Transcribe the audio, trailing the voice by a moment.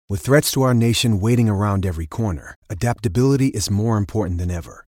With threats to our nation waiting around every corner, adaptability is more important than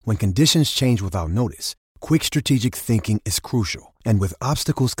ever. When conditions change without notice, quick strategic thinking is crucial. And with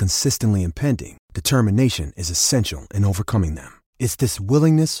obstacles consistently impending, determination is essential in overcoming them. It's this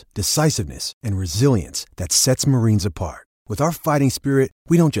willingness, decisiveness, and resilience that sets Marines apart. With our fighting spirit,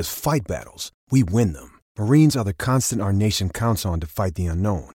 we don't just fight battles, we win them. Marines are the constant our nation counts on to fight the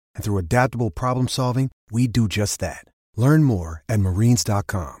unknown. And through adaptable problem solving, we do just that. Learn more at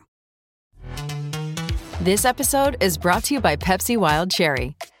marines.com. This episode is brought to you by Pepsi Wild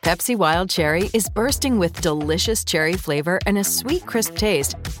Cherry. Pepsi Wild Cherry is bursting with delicious cherry flavor and a sweet, crisp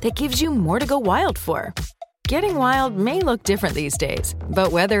taste that gives you more to go wild for. Getting wild may look different these days,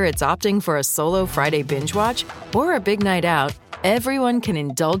 but whether it's opting for a solo Friday binge watch or a big night out, everyone can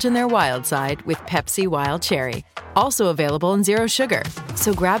indulge in their wild side with Pepsi Wild Cherry. Also available in Zero Sugar.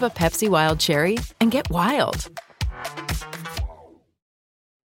 So grab a Pepsi Wild Cherry and get wild.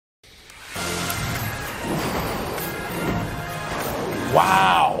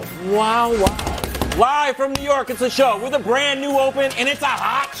 Wow. Live from New York, it's a show with a brand new open, and it's a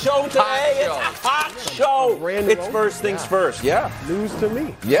hot show today. It's a hot show. It's first things first. Yeah. News to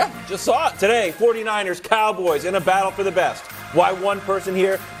me. Yeah, just saw it. Today, 49ers, Cowboys in a battle for the best. Why one person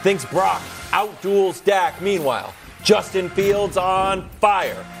here thinks Brock outduels Dak. Meanwhile, Justin Fields on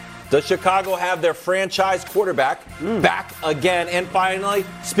fire. Does Chicago have their franchise quarterback back again? And finally,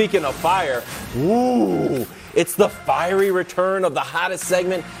 speaking of fire, it's the fiery return of the hottest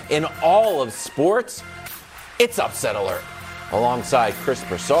segment in all of sports. It's Upset Alert. Alongside Chris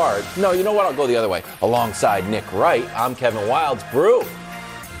Broussard. No, you know what? I'll go the other way. Alongside Nick Wright, I'm Kevin Wildes. Brew,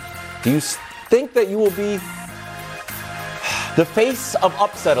 do you think that you will be the face of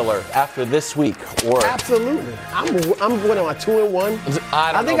Upset Alert after this week? Or Absolutely. I'm going on 2-1.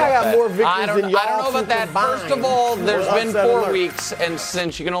 I think I got more victories than y'all. I don't know about that. First of all, there's been 4 weeks, and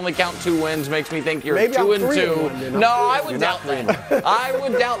since you can only count 2 wins, makes me think you're Maybe 2-2. No, I would doubt that. I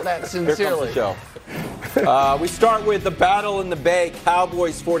would doubt that sincerely. Here comes the show. We start with the battle in the Bay,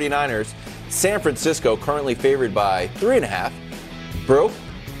 Cowboys 49ers. San Francisco currently favored by 3.5. Bro,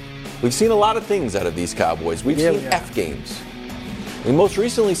 we've seen a lot of things out of these Cowboys. We've seen F games. We most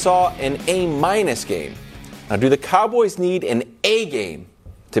recently saw an A- game. Now, do the Cowboys need an A game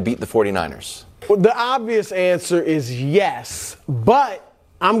to beat the 49ers? Well, the obvious answer is yes, but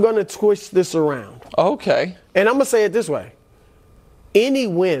I'm going to twist this around. Okay. And I'm going to say it this way. Any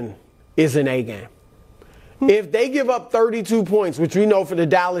win is an A game. If they give up 32 points, which we know for the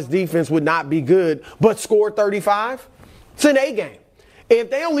Dallas defense would not be good, but score 35, it's an A game.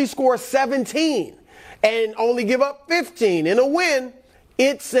 If they only score 17 and only give up 15 in a win,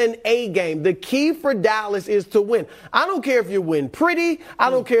 it's an A game. The key for Dallas is to win. I don't care if you win pretty.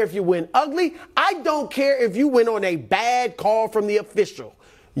 I don't care if you win ugly. I don't care if you win on a bad call from the official.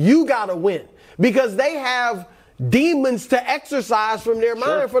 You got to win because they have demons to exercise from their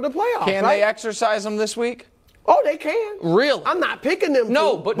mind for the playoffs. Can they exercise them this week? Oh, they can. Really? I'm not picking them.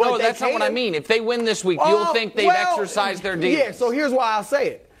 No, but that's not what I mean. If they win this week, you'll think they've exercised their demons. Yeah, so here's why I say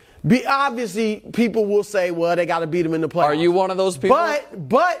it. Obviously, people will say, well, they got to beat them in the playoffs. Are you one of those people?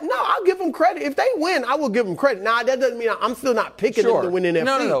 But no, I'll give them credit. If they win, I will give them credit. Now, that doesn't mean I'm still not picking them to win in NFC.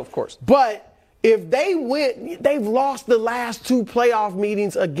 No, of course. But if they win, they've lost the last 2 playoff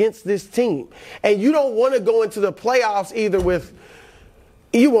meetings against this team. And you don't want to go into the playoffs either with,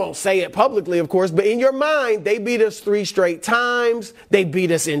 you won't say it publicly, of course, but in your mind, they beat us 3 straight times. They beat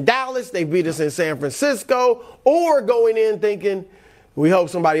us in Dallas. They beat us in San Francisco. Or going in thinking, we hope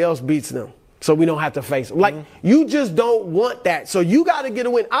somebody else beats them so we don't have to face them. Like, you just don't want that. So you got to get a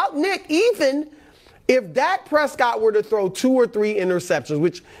win. Nick, even if Dak Prescott were to throw 2 or 3 interceptions,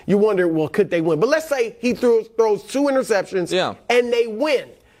 which you wonder, well, could they win? But let's say he throws 2 interceptions and they win.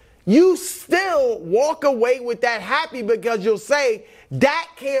 You still walk away with that happy because you'll say,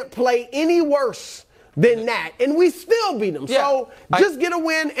 Dak can't play any worse than that. And we still beat them. Yeah, so just get a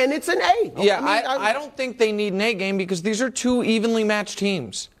win, and it's an A. Yeah, I don't think they need an A game because these are 2 evenly matched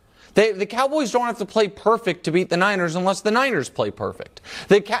teams. The Cowboys don't have to play perfect to beat the Niners unless the Niners play perfect.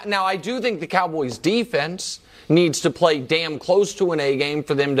 Now, I do think the Cowboys' defense needs to play damn close to an A game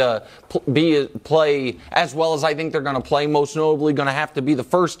for them to play as well as I think they're going to play. Most notably, going to have to be the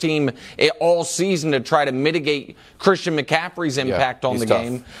first team all season to try to mitigate Christian McCaffrey's impact on the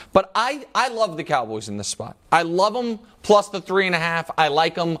game. But I love the Cowboys in this spot. I love them plus the 3.5. I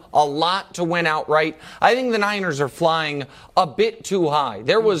like them a lot to win outright. I think the Niners are flying a bit too high.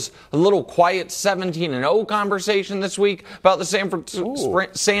 There was a little quiet 17-0 conversation this week about the San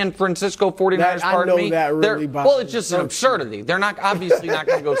Francisco 49ers. Pardon me. That really well, it's just an absurdity. They're not obviously not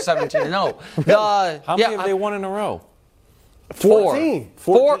going to go 17-0. How many have they won in a row? 14.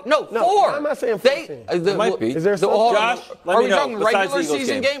 Four. No, No, 4. why am I saying 14? It might be. Is there something? Josh, let are me we know, talking besides regular the Eagles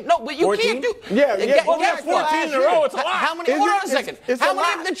season game. game? No, but you 14? can't do. Yeah, Guess well, what? 14 in a row, it's a lot. How many? Is Hold it? on a second. It's How a many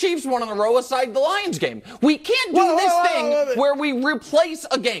lot. of the Chiefs won in a row aside the Lions game? We can't do Whoa, this whoa, thing whoa, whoa. where we replace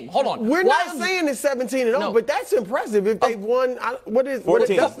a game. Hold on. We're not saying it's 17-0, No. but that's impressive. If they've won, what is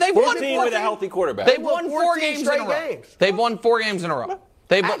 14. They've won 14 with a healthy quarterback. They've won 4 14 games in straight a row. games. They've won 4 games in a row.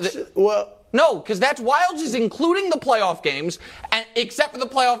 No, because that's Wilds is including the playoff games, and except for the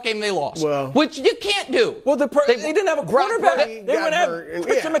playoff game they lost, which you can't do. Well, they didn't have a quarterback. Purdy They would got have hurt.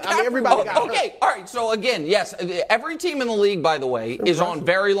 Christian McCaffrey. Everybody got hurt. Okay, all right. So again, yes, every team in the league, by the way, is on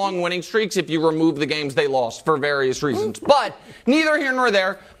very long winning streaks if you remove the games they lost for various reasons. But neither here nor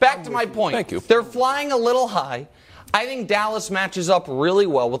there. Back to my point. Thank you. They're flying a little high. I think Dallas matches up really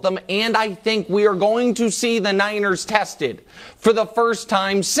well with them, and I think we are going to see the Niners tested for the first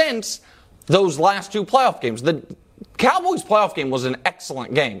time since those last 2 playoff games. The Cowboys playoff game was an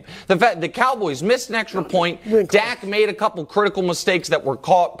excellent game. The fact the Cowboys missed an extra point, Dak made a couple critical mistakes that were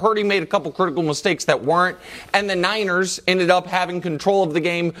caught, Purdy made a couple critical mistakes that weren't, and the Niners ended up having control of the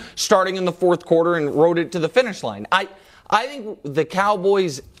game starting in the 4th quarter and rode it to the finish line. I think the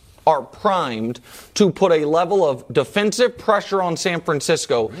Cowboys are primed to put a level of defensive pressure on San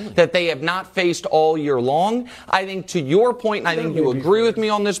Francisco that they have not faced all year long. I think to your point, and I think you agree with me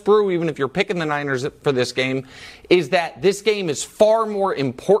on this, Brew, even if you're picking the Niners for this game, is that this game is far more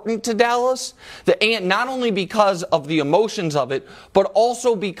important to Dallas, and not only because of the emotions of it, but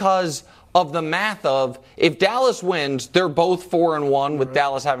also because of the math of if Dallas wins, they're both 4-1 with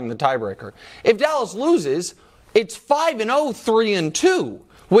Dallas having the tiebreaker. If Dallas loses, it's 5-0, 3-2.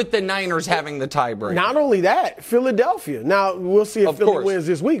 With the Niners having the tiebreaker. Not only that, Philadelphia. Now, we'll see if Philly wins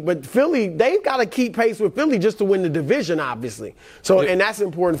this week, but Philly, they've got to keep pace with Philly just to win the division, obviously. So, and that's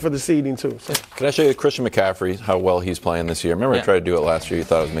important for the seeding, too. So. Can I show you Christian McCaffrey, how well he's playing this year? Remember I tried to do it last year. You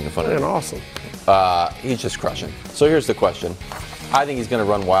thought I was making fun of him. Awesome. He's just crushing. So here's the question. I think he's going to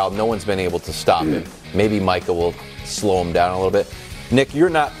run wild. No one's been able to stop him. Maybe Micah will slow him down a little bit. Nick, you're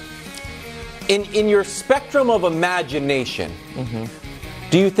not... In your spectrum of imagination...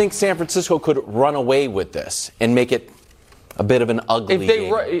 Do you think San Francisco could run away with this and make it a bit of an ugly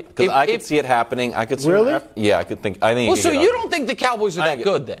game? Because I could see it happening. I could see yeah, I think. Well, so you don't think the Cowboys are that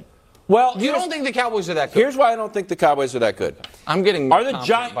good then? Well, you don't think the Cowboys are that good? Here's why I don't think the Cowboys are that good. I'm getting. Are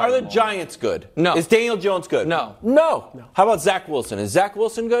the Giants good? No. Is Daniel Jones good? No. How about Zach Wilson? Is Zach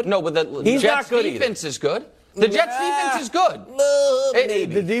Wilson good? No, but the He's Jets not good defense is good. The Jets defense is good. Maybe.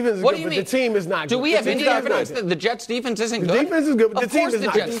 The defense is good, but the team is not good. Do we have any evidence that the Jets defense isn't good? The defense is good, but the team is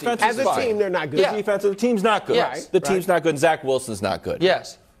not good. As a team, they're not good. The team's not good. Yes. The team's not good, and Zach Wilson's not good.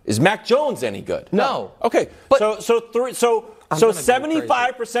 Yes. Is Mac Jones any good? No. Okay. So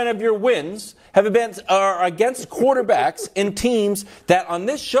 75% of your wins are against quarterbacks in teams that on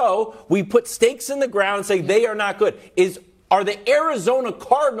this show we put stakes in the ground and say they are not good. Are the Arizona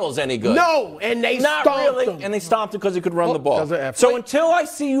Cardinals any good? No, and they stomped them. And they stomped it because he could run the ball. So until I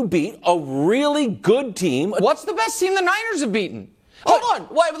see you beat a really good team. What's the best team the Niners have beaten? Hold on.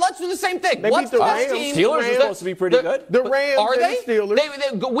 Wait, let's do the same thing. What's the best team? Steelers are supposed to be pretty good. The Rams are they? And the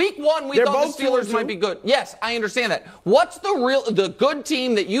Steelers. Week 1, we thought the Steelers might be good. Yes, I understand that. What's the good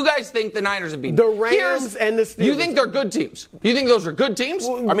team that you guys think the Niners have beaten? The Rams and the Steelers. You think they're good teams? You think those are good teams?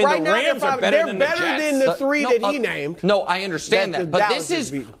 Well, I mean, right the Rams are better than the Jets. They're better than the 3 that he named. No, I understand that. But this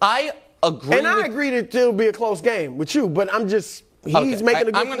is, I agree. And I agree that it'll be a close game with you, but I'm just, he's making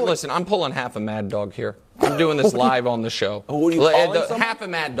a good point. Listen, I'm pulling half a Mad Dog here. I'm doing this live on the show. What are you calling half a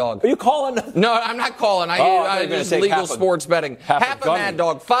Mad Dog. Are you calling? No, I'm not calling. I just legal sports betting. Half a Mad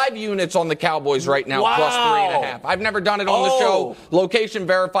Dog. 5 units on the Cowboys right now, plus 3.5. I've never done it on the show. Location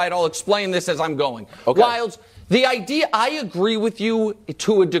verified. I'll explain this as I'm going. Okay. Wilds, the idea, I agree with you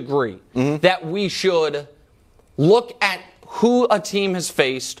to a degree that we should look at who a team has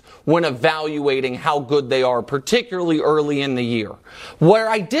faced when evaluating how good they are, particularly early in the year. Where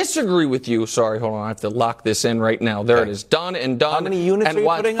I disagree with you, sorry, hold on, I have to lock this in right now. There it is, done and done. How many units are you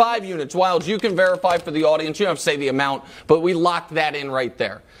putting 5 units. Wilds, you can verify for the audience. You don't have to say the amount, but we locked that in right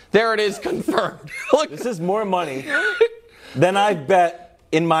there. There it is, confirmed. Look, this is more money than I bet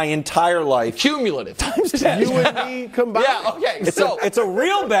in my entire life. Cumulative. Times 10. You and me combined. Yeah, okay. It's a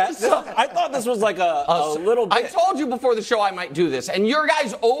real bet. I thought this was like a little bit. I told you before the show I might do this, and your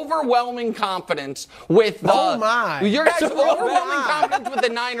guys' overwhelming confidence with the. Oh my! Your guys' overwhelming confidence with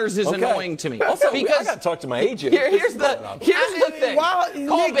the Niners is annoying to me. Also, because I got to talk to my agent. Here's the thing.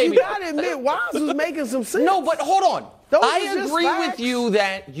 Nick, you got to admit, Wiles was making some sense. No, but hold on. I agree with you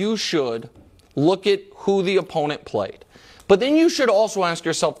that you should look at who the opponent played. But then you should also ask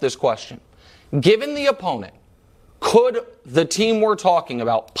yourself this question. Given the opponent, could the team we're talking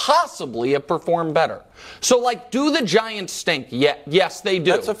about possibly have performed better? So, like, do the Giants stink? Yeah, yes, they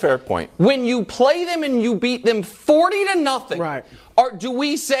do. That's a fair point. When you play them and you beat them 40-0, right? Do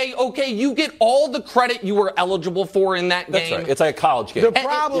we say, okay, you get all the credit you were eligible for in that game? That's right. It's like a college game. The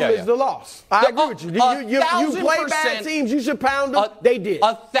problem is the loss. I agree with you. You play bad teams, you should pound them. They did.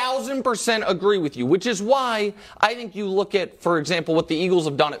 1,000% agree with you, which is why I think you look at, for example, what the Eagles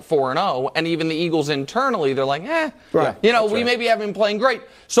have done at 4-0, and even the Eagles internally, they're like, right. We maybe haven't been playing great.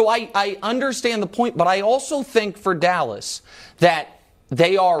 So I understand the point, but I also think for Dallas that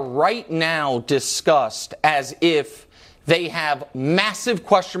they are right now discussed as if they have massive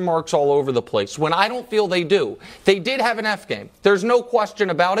question marks all over the place, when I don't feel they do. They did have an F game. There's no question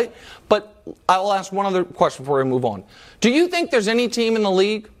about it. But I'll ask one other question before we move on. Do you think there's any team in the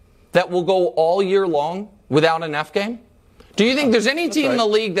league that will go all year long without an F game? Do you think there's any team in the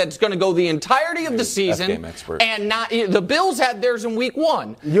league that's going to go the entirety of the season and not? The Bills had theirs in week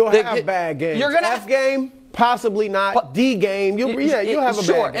 1. You'll have bad games. You're going to F game. Possibly not. D game. You'll have a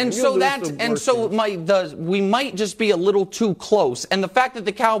bad game. And so we might just be a little too close. And the fact that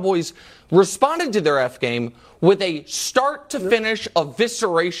the Cowboys responded to their F game with a start to finish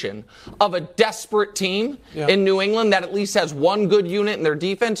evisceration of a desperate team in New England that at least has one good unit in their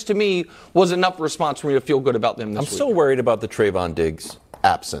defense, to me, was enough response for me to feel good about them this week. I'm still worried about the Trayvon Diggs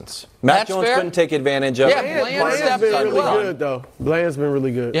absence. Matt Jones couldn't take advantage of it. Bland's been really good, though. Bland's been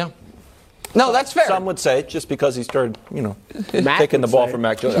really good. Yeah. No, that's fair. Some would say just because he started, taking the ball from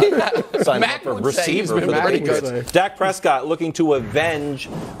Mac Jones. Signing up for receiver for the Patriots. Dak Prescott, looking to avenge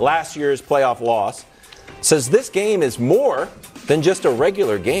last year's playoff loss, says this game is more than just a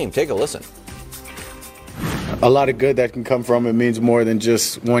regular game. Take a listen. A lot of good that can come from it means more than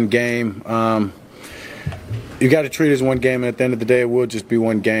just one game. You got to treat it as one game, and at the end of the day, it will just be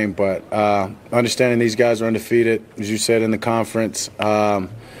one game. But understanding these guys are undefeated, as you said, in the conference.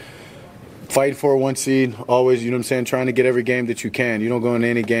 Fighting for a 1 seed, always, trying to get every game that you can. You don't go into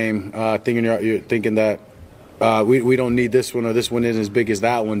any game thinking you're thinking that we don't need this one or this one isn't as big as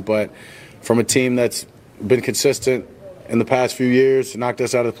that one. But from a team that's been consistent in the past few years, knocked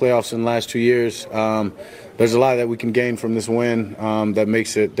us out of the playoffs in the last 2 years, there's a lot that we can gain from this win that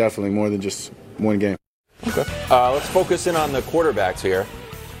makes it definitely more than just one game. Okay. Let's focus in on the quarterbacks here.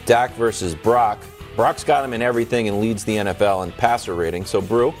 Dak versus Brock. Brock's got him in everything and leads the NFL in passer rating. So,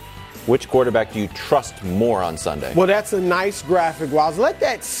 Brew, which quarterback do you trust more on Sunday? Well, that's a nice graphic, Wiles. Let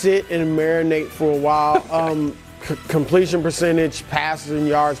that sit and marinate for a while. Completion percentage, passes and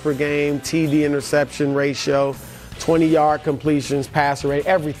yards per game, TD interception ratio, 20-yard completions, passer rate,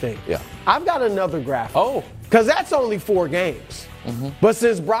 everything. Yeah. I've got another graphic. Oh. Because that's only 4 games. Mm-hmm. But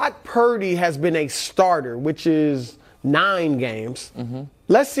since Brock Purdy has been a starter, which is 9 games,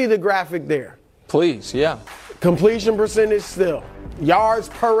 let's see the graphic there. Please, yeah. Completion percentage still. Yards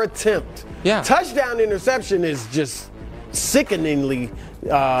per attempt. Yeah. Touchdown interception is just sickeningly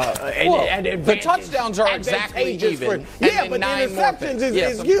the touchdowns are exactly even. But the interceptions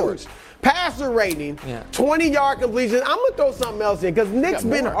is huge. Passer rating, 20-yard completion. I'm going to throw something else in because Nick's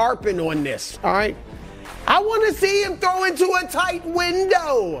been harping on this, all right? I want to see him throw into a tight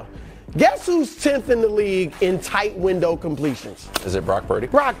window. Guess who's 10th in the league in tight window completions? Is it Brock Purdy?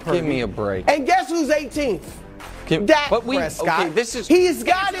 Brock Purdy. Give me a break. And guess who's 18th? Dak Prescott. Okay, he's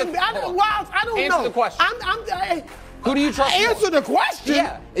got him. I don't know. Answer the question. Who do you trust? Answer the question.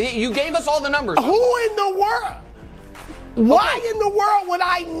 Yeah, you gave us all the numbers. Who in the world? Why in the world would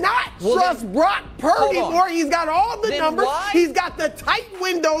I not trust Brock Purdy more? He's got all the numbers. He's got the tight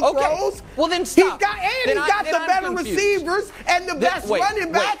window throws. Well, then stop. He's got the better receivers and the best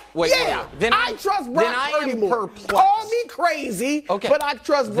running back. I trust Brock Purdy more. Call me crazy, but I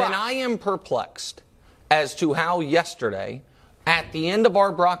trust Brock. Then I am perplexed as to how yesterday, at the end of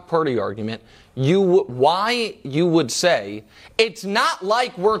our Brock Purdy argument, why you would say it's not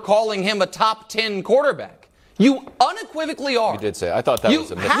like we're calling him a top 10 quarterback. You unequivocally are. You did say. I thought that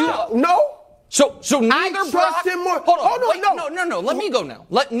was a misstep. No. So neither I trust him more. Hold on. No. Let me go now.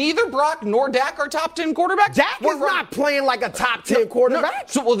 Neither Brock nor Dak are top 10 quarterbacks. Dak is not playing like a top 10 quarterback.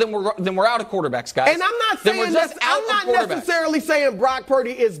 So then we're out of quarterbacks, guys. And I'm not saying I'm not necessarily saying Brock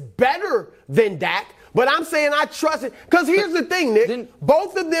Purdy is better than Dak. But I'm saying I trust it. Because here's the thing, Nick.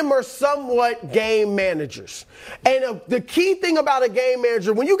 Both of them are somewhat game managers. And the key thing about a game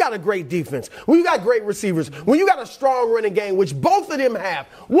manager, when you got a great defense, when you got great receivers, when you got a strong running game, which both of them have,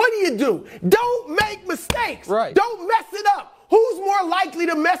 what do? Don't make mistakes. Right. Don't mess it up. Who's more likely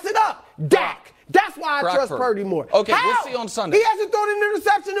to mess it up? Dak. That's why I trust Purdy more. Okay, How? we'll see on Sunday. He hasn't thrown an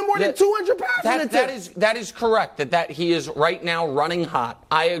interception in more than 200 passing attempts. That is correct. That he is right now running hot.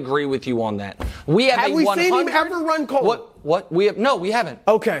 I agree with you on that. We have we seen him ever run cold? What we have? No, we haven't.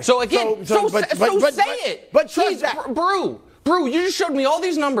 Okay. So again, say it. But trust that. Brew, you just showed me all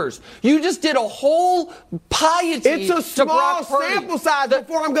these numbers. You just did a whole piety. It's a small sample size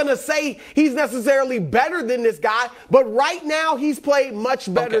before I'm going to say he's necessarily better than this guy. But right now, he's played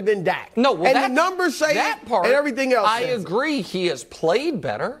much better than Dak. No, well, and the numbers say that it, part, and everything else. I agree. He has played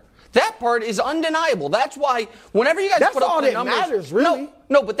better. That part is undeniable. That's why whenever you guys put up the numbers, matters, really.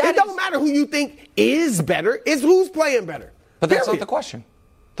 No, but it don't matter who you think is better. It's who's playing better. But that's not the question.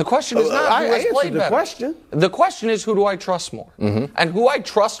 The question is not who has played better. The question is, who do I trust more? Mm-hmm. And who I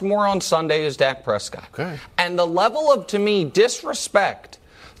trust more on Sunday is Dak Prescott. Okay. And the level of, to me, disrespect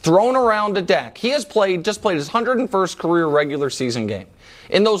thrown around to Dak. He has just played his 101st career regular season game.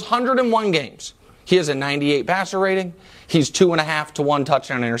 In those 101 games, he has a 98 passer rating. He's 2.5 to 1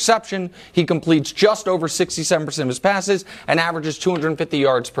 touchdown interception. He completes just over 67% of his passes and averages 250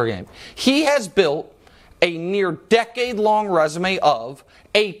 yards per game. He has built a near decade-long resume of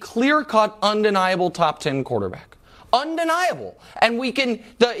a clear-cut, undeniable top 10 quarterback. Undeniable. And we can,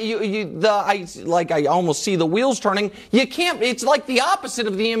 I almost see the wheels turning. You can't, it's like the opposite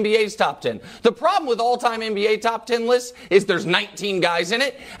of the NBA's top 10. The problem with all-time NBA top 10 lists is there's 19 guys in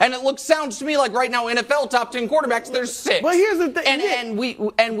it, and it sounds to me like right now NFL top 10 quarterbacks, there's 6. But here's the thing.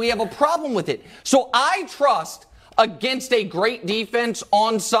 And we have a problem with it. So I trust against a great defense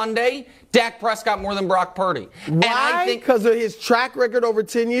on Sunday, Dak Prescott more than Brock Purdy. Why? Because of his track record over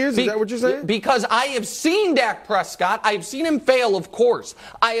 10 years? Is that what you're saying? Because I have seen Dak Prescott. I have seen him fail, of course.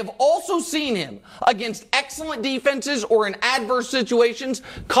 I have also seen him against excellent defenses or in adverse situations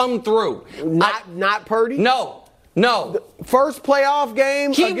come through. Not Purdy? No. The first playoff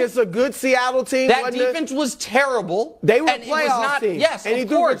game against a good Seattle team. That defense was terrible. They were a playoff team. Yes, and he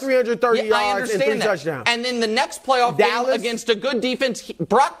threw for 330 yards and 3 touchdowns. And then the next playoff game against a good defense,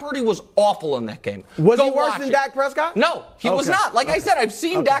 Brock Purdy was awful in that game. Was he worse than Dak Prescott? No, he was not. Like I said, I've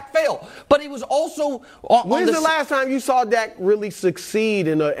seen Dak fail. But he was also When's the last time you saw Dak really succeed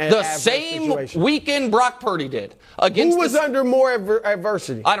in the same situation? Weekend Brock Purdy did. Who was under more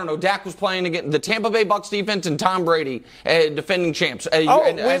adversity? I don't know. Dak was playing against the Tampa Bay Bucs defense and Tom Brady, defending champs.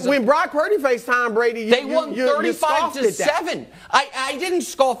 When Brock Purdy faced Tom Brady, they won 35-7. I didn't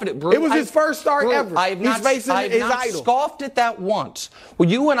scoff at it, Bruce. It was his first start ever. He's facing his idol. Scoffed at that once. Well,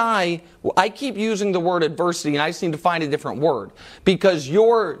 you and I keep using the word adversity, and I just need to find a different word because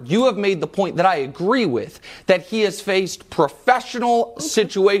you have made the point that I agree with that he has faced professional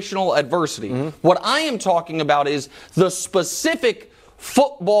situational adversity. Mm-hmm. What I am talking about is the specific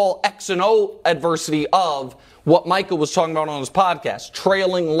football X and O adversity of what Micah was talking about on his podcast,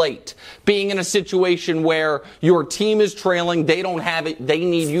 trailing late, being in a situation where your team is trailing, they don't have it, they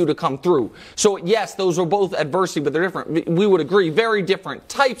need you to come through. So yes, those are both adversity, but they're different. We would agree, very different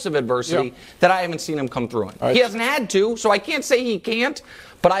types of adversity that I haven't seen him come through in. Right. He hasn't had to, so I can't say he can't,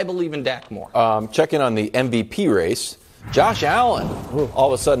 but I believe in Dak more. Checking on the MVP race. Josh Allen,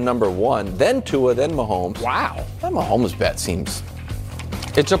 all of a sudden number 1, then Tua, then Mahomes. Wow. That Mahomes bet seems...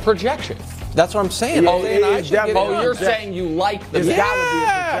 It's a projection. That's what I'm saying. You're saying you like the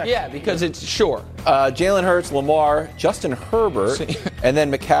bet. Yeah, because it's sure. Jalen Hurts, Lamar, Justin Herbert, and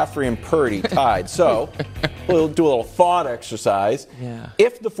then McCaffrey and Purdy tied. So we'll do a little thought exercise. Yeah.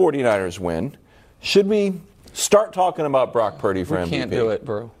 If the 49ers win, should we start talking about Brock Purdy for MVP? We can't do it,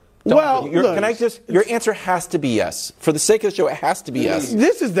 bro. Your answer has to be yes. For the sake of the show, it has to be yes.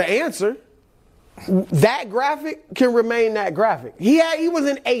 This is the answer. That graphic can remain that graphic. He was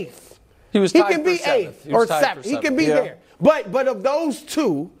an 8th. He can be 8th or 7th. He can be there. But of those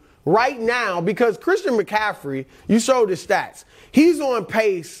two, right now, because Christian McCaffrey, you showed his stats, he's on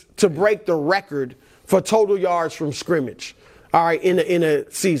pace to break the record for total yards from scrimmage, all right, in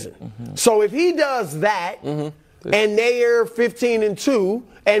a season. Mm-hmm. So if he does that, and they're 15-2,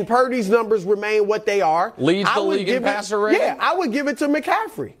 and Purdy's numbers remain what they are, leads the league in passer rating. Yeah, I would give it to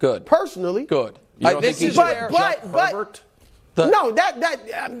McCaffrey. Good. Personally. Good. Herbert? No,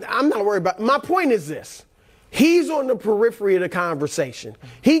 I'm not worried about. My point is this. He's on the periphery of the conversation.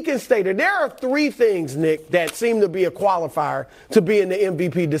 He can stay there. There are 3 things, Nick, that seem to be a qualifier to be in the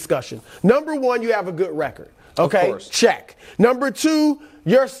MVP discussion. Number 1, you have a good record. Okay? Of course. Check. Number 2,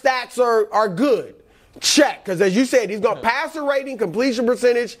 your stats are good. Check. Because as you said, he's going to passer rating, completion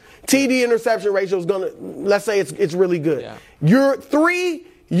percentage, TD interception ratio is going to, let's say it's really good. Yeah. 3,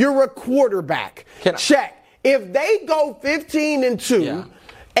 you're a quarterback. Check. If they go 15-2,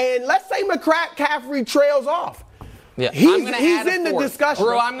 and let's say McCaffrey trails off, Yeah, He's in the discussion.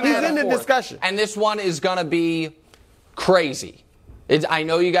 Bro, he's in the discussion. And this one is going to be crazy. I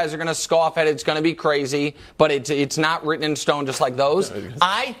know you guys are going to scoff at it. It's going to be crazy, but it's not written in stone just like those.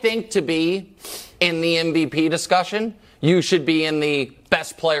 I think to be in the MVP discussion, you should be in the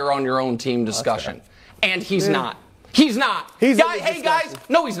best player on your own team discussion. And he's not. He's not. Hey, guys.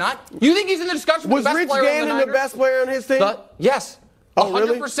 No, he's not. You think he's in the discussion Was for the best Rich player on the Gannon Niners? the best player on his team? Yes. Oh, 100%.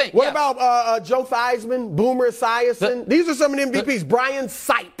 really? What about Joe Theismann, Boomer Esiason? These are some of the MVPs. Brian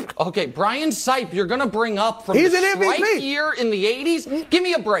Sipe. Okay, Brian Sipe, you're going to bring up from He's the an MVP. strike year in the 80s? Give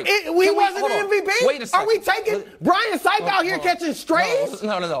me a break. He wasn't an MVP? Wait a second. Are we taking Brian Sipe out here catching strays?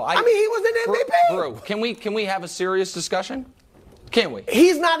 No. I mean, he was an MVP. Bro, can we have a serious discussion? Can we?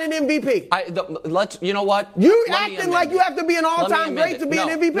 He's not an MVP. You know what? You acting like you have to be an all-time great to be an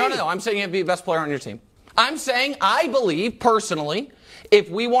MVP. No. I'm saying you have to be the best player on your team. I'm saying I believe, personally, if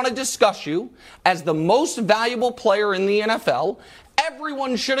we want to discuss you as the most valuable player in the NFL,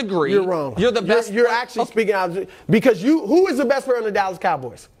 everyone should agree. You're wrong. You're the best. You're actually speaking out because who is the best player on the Dallas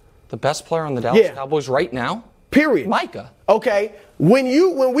Cowboys? The best player on the Dallas Cowboys right now? Period. Micah. Okay. When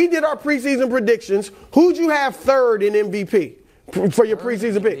we did our preseason predictions, who'd you have third in MVP for your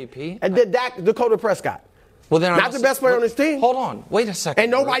preseason pick? And Dakota Prescott. Well, then not the best player on his team. Hold on. Wait a second.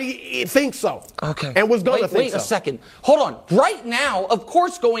 And nobody thinks so. Okay. And was going to think so. Wait a second. Hold on. Right now, of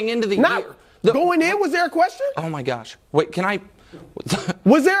course, going into the year. Going in, was there a question? Oh, my gosh. Wait, can I?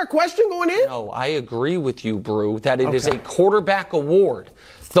 Was there a question going in? No, I agree with you, Brew, that it is a quarterback award.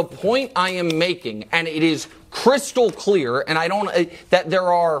 The point I am making, and it is crystal clear, and that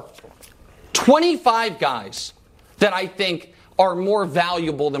there are 25 guys that I think are more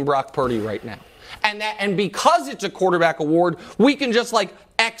valuable than Brock Purdy right now. And because it's a quarterback award, we can just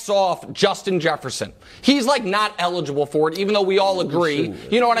X off Justin Jefferson. He's not eligible for it, even though we all agree.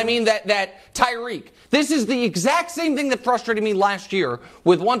 You know what I mean? That Tyreek. This is the exact same thing that frustrated me last year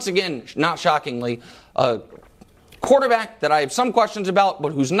with, once again, not shockingly, a quarterback that I have some questions about,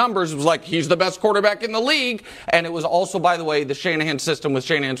 but whose numbers was he's the best quarterback in the league. And it was also, by the way, the Shanahan system with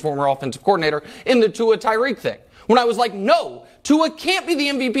Shanahan's former offensive coordinator in the Tua Tyreek thing. When I was no, Tua can't be the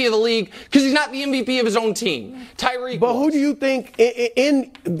MVP of the league because he's not the MVP of his own team. Tyreek. But who do you think,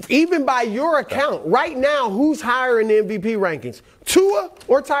 even by your account, right now, who's higher in the MVP rankings? Tua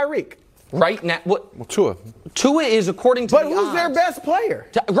or Tyreek? Right now, Tua. Tua is according to But the who's odds. their best player?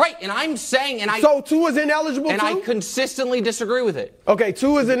 Right, and I'm saying, so Tua's ineligible and too? I consistently disagree with it. Okay,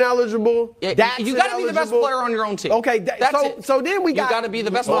 Tua's ineligible. You got to be the best player on your own team. Okay, that's it. So then we got to be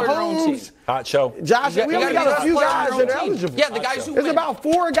the best player on your own team. Hot show. Josh, we only got a few guys that are eligible. Yeah, the guys who win. There's about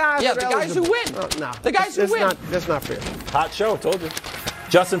 4 guys that are eligible. Yeah, the guys who win. No, the guys who win. That's not fair. Hot show, told you.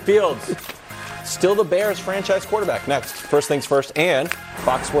 Justin Fields, still the Bears franchise quarterback. Next, First Things First and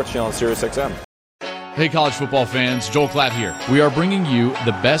Fox Sports Channel on Sirius XM. Hey, college football fans, Joel Klatt here. We are bringing you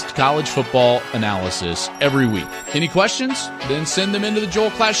the best college football analysis every week. Any questions? Then send them into the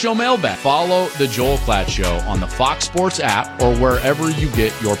Joel Klatt Show mailbag. Follow the Joel Klatt Show on the Fox Sports app or wherever you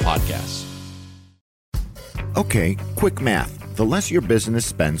get your podcasts. Okay, quick math. The less your business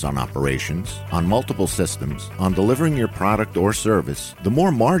spends on operations, on multiple systems, on delivering your product or service, the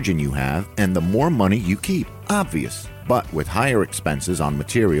more margin you have and the more money you keep. Obvious. But with higher expenses on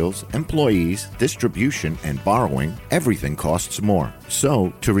materials, employees, distribution, and borrowing, everything costs more.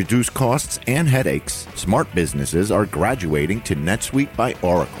 So, to reduce costs and headaches, smart businesses are graduating to NetSuite by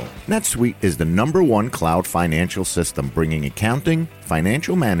Oracle. NetSuite is the #1 cloud financial system bringing accounting,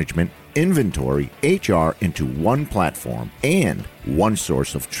 financial management, inventory, HR into one platform and one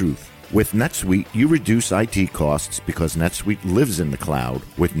source of truth. With NetSuite, you reduce IT costs because NetSuite lives in the cloud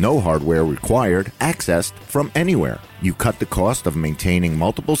with no hardware required, accessed from anywhere. You cut the cost of maintaining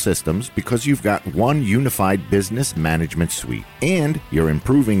multiple systems because you've got one unified business management suite. And you're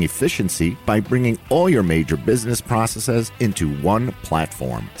improving efficiency by bringing all your major business processes into one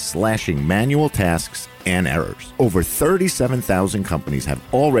platform, slashing manual tasks and errors. Over 37,000 companies have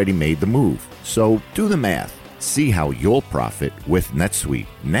already made the move. So do the math. See how you'll profit with NetSuite.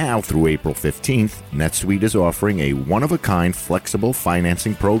 Now through April 15th, NetSuite is offering a one-of-a-kind flexible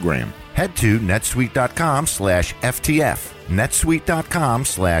financing program. Head to netsuite.com/FTF.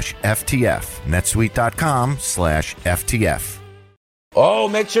 netsuite.com/FTF. netsuite.com/FTF. Oh,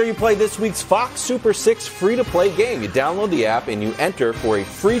 make sure you play this week's Fox Super 6 free-to-play game. You download the app and you enter for a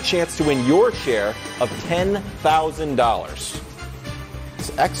free chance to win your share of $10,000.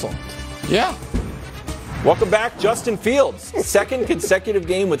 It's excellent. Yeah. Welcome back, Justin Fields. Second consecutive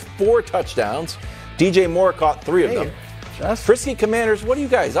game with 4 touchdowns. DJ Moore caught 3 of them. Frisky Commanders, what are you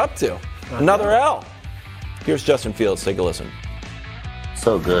guys up to? Another L. Here's Justin Fields. Take a listen.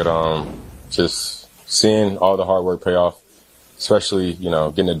 So good. Just seeing all the hard work pay off, especially,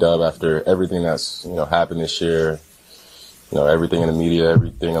 getting a dub after everything that's, happened this year, everything in the media,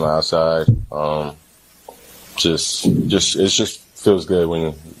 everything on the outside. It just feels good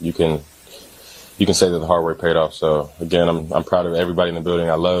when you can say that the hard work paid off. So again, I'm proud of everybody in the building.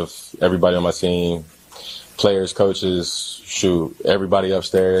 I love everybody on my team, players, coaches, everybody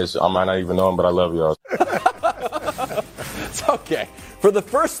upstairs. I might not even know them, but I love y'all. It's okay. For the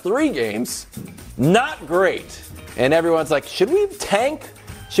first 3 games, not great. And everyone's like, should we tank?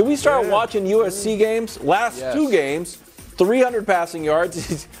 Should we start watching USC games? Last 2 games, 300 passing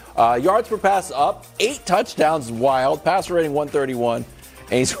yards. Yards per pass up, 8 touchdowns, wild. Passer rating 131,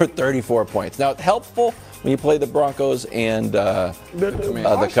 and he scored 34 points. Now, it's helpful when you play the Broncos and the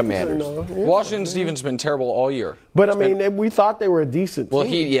Commanders. Washington Stevens been terrible all year. But, we thought they were a decent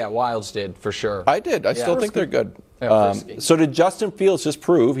team. Well, Wilds did, for sure. I did. I still think they're good. So did Justin Fields just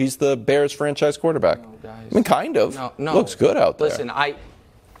prove he's the Bears franchise quarterback? Kind of. No. Looks good out there. Listen,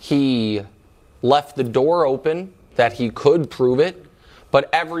 he left the door open that he could prove it. But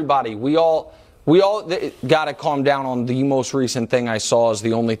everybody, we all got to calm down on the most recent thing I saw is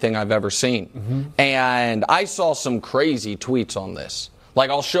the only thing I've ever seen. Mm-hmm. And I saw some crazy tweets on this. Like,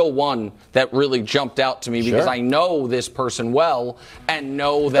 I'll show one that really jumped out to me because I know this person well and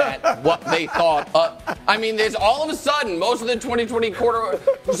know that what they thought. There's all of a sudden, most of the 2020 quarter.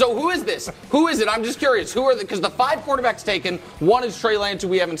 So who is this? Who is it? I'm just curious. Who are because the 5 quarterbacks taken, one is Trey Lance, who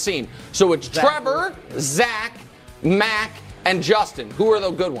we haven't seen. So it's Trevor, Zach, Mac, and Justin. Who are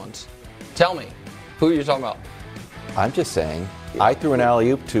the good ones? Tell me. Who are you talking about? I'm just saying. I threw an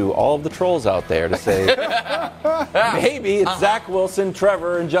alley-oop to all of the trolls out there to say maybe it's Zach Wilson,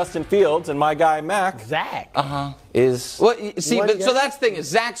 Trevor, and Justin Fields, and my guy Mac. Zach is. Well, see, so that's the thing is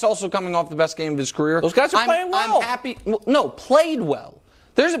Zach's also coming off the best game of his career. Those guys are playing well. I'm happy. No, played well.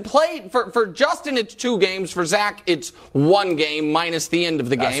 There's a play for Justin. It's 2 games. For Zach, it's 1 game minus the end of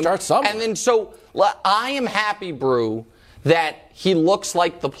the game. Start somewhere. And then I am happy, Brew, that he looks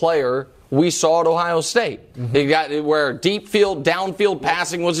like the player we saw at Ohio State. Mm-hmm. He got where deep field, downfield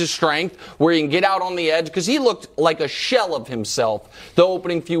passing was his strength, where he can get out on the edge, because he looked like a shell of himself the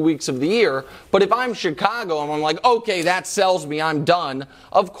opening few weeks of the year. But if I'm Chicago and I'm like, okay, that sells me, I'm done.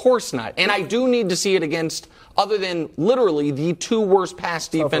 Of course not. And I do need to see it against, other than literally the 2 worst pass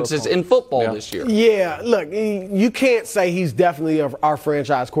defenses in football this year. Yeah, look, you can't say he's definitely our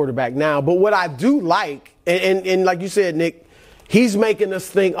franchise quarterback now. But what I do like, and like you said, Nick, he's making us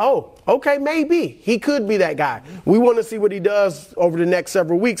think, oh, okay, maybe he could be that guy. We want to see what he does over the next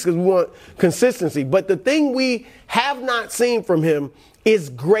several weeks because we want consistency. But the thing we have not seen from him is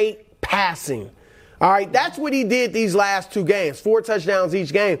great passing. All right, that's what he did these last 2 games, 4 touchdowns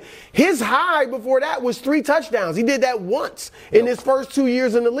each game. His high before that was 3 touchdowns. He did that once in his first 2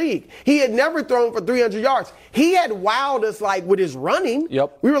 years in the league. He had never thrown for 300 yards. He had wowed us like with his running.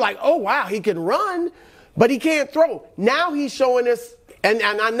 Yep. We were like, oh, wow, he can run. But he can't throw. Now he's showing us, and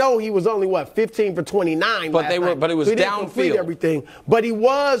I know he was only 15 for 29. But it was so he didn't complete everything. But he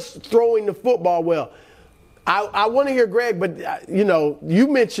was throwing the football well. I want to hear Greg, but you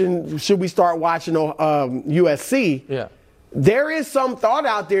mentioned should we start watching USC? Yeah. There is some thought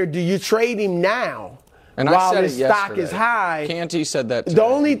out there. Do you trade him now? And while I said his it stock is high. Canty said that today. The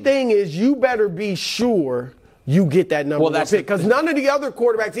only thing is you better be sure you get that number one pick. Because none of the other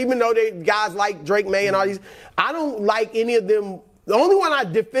quarterbacks, even though they guys like Drake May and all these, I don't like any of them. The only one I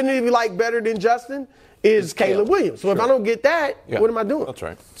definitively like better than Justin is Caleb Williams. So if I don't get that, what am I doing? That's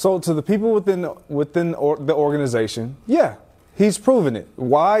right. So to the people within the organization, he's proven it.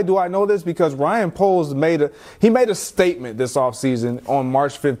 Why do I know this? Because Ryan Poles made a statement this offseason on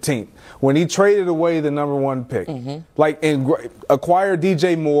March 15th when he traded away the number 1 pick. Mm-hmm. And acquired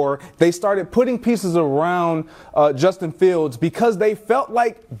DJ Moore. They started putting pieces around Justin Fields because they felt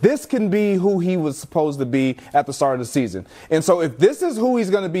like this can be who he was supposed to be at the start of the season. And so if this is who he's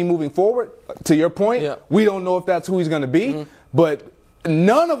going to be moving forward, to your point, we don't know if that's who he's going to be, but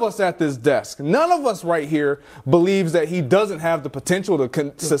none of us at this desk, none of us right here believes that he doesn't have the potential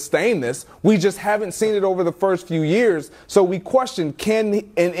to sustain this. We just haven't seen it over the first few years. So we question,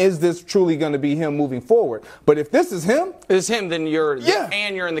 is this truly going to be him moving forward? But if this is him. Then you're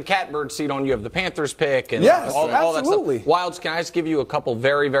in the catbird seat on you have the Panthers pick and all absolutely. that stuff. Wilds, can I just give you a couple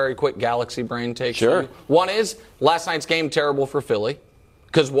very, very quick Galaxy brain takes? Sure. One is last night's game terrible for Philly.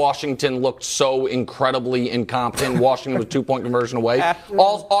 Because Washington looked so incredibly incompetent. Washington was 2-point conversion away.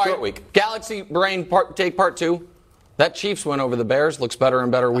 All right, Galaxy brain part 2. That Chiefs win over the Bears looks better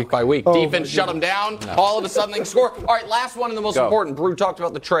and better week by week. Defense shut them down. No. All of a sudden they score. All right, last one and the most important. Brew talked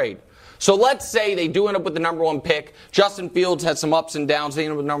about the trade. So let's say they do end up with the number 1 pick. Justin Fields had some ups and downs. They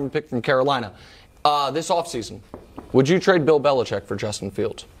end up with the number 1 pick from Carolina. This offseason, would you trade Bill Belichick for Justin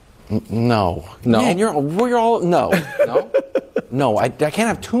Fields? No. No? Man, we're all, no. No? No, I can't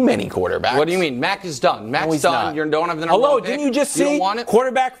have too many quarterbacks. What do you mean? Mac is done. Mac's he's done. not. You don't have the number Hello, one pick. didn't you just You see don't want it?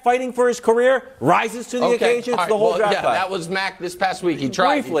 quarterback fighting for his career rises to the occasion? It's the whole draft class. That was Mac this past week. He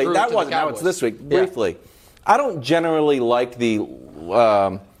tried. Briefly, he that wasn't. Now it's this week. Briefly, I don't generally like the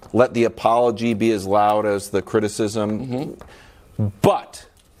let the apology be as loud as the criticism, but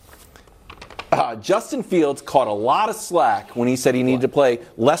Justin Fields caught a lot of slack when he said he needed to play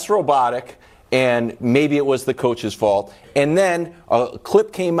less robotic, and maybe it was the coach's fault. And then a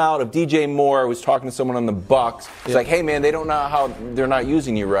clip came out of DJ Moore, who was talking to someone on the Bucs. He's like, hey, man, they don't know how they're not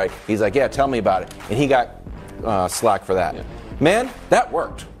using you right. He's like, yeah, tell me about it. And he got slack for that. Yeah. Man, that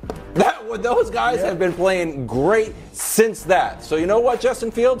worked. Those guys have been playing great since that. So you know what,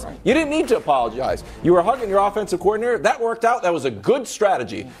 Justin Fields? You didn't need to apologize. You were hugging your offensive coordinator. That worked out. That was a good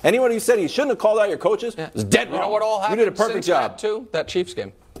strategy. Anyone who said he shouldn't have called out your coaches is dead wrong. You know what all happened? You did a perfect job. Too? That Chiefs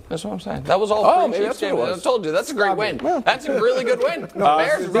game. That's what I'm saying. That was all Chiefs game. I told you, that's a great win. That's a really good win.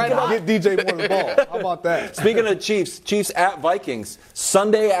 Bears right hot. Get DJ Moore the ball. How about that? Speaking of Chiefs at Vikings,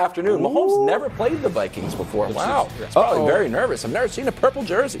 Sunday afternoon. Mahomes never played the Vikings before. Wow. Probably very nervous. I've never seen a purple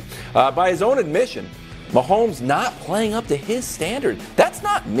jersey. By his own admission, Mahomes not playing up to his standard. That's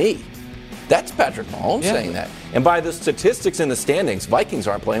not me. That's Patrick Mahomes saying that. And by the statistics in the standings, Vikings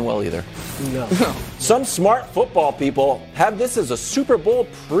aren't playing well either. No. Some smart football people have this as a Super Bowl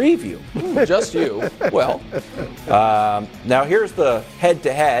preview. Just you. Well, now here's the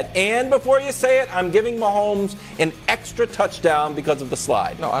head-to-head. And before you say it, I'm giving Mahomes an extra touchdown because of the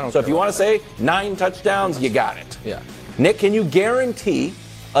slide. No, I don't. So if you want to say 9 touchdowns, you got it. Yeah. Nick, can you guarantee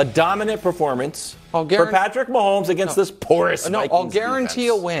a dominant performance for Patrick Mahomes against this porous Vikings I'll guarantee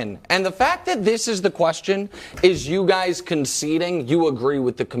defense? a win. And the fact that this is the question is you guys conceding you agree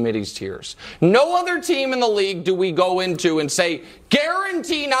with the committee's tiers. No other team in the league do we go into and say,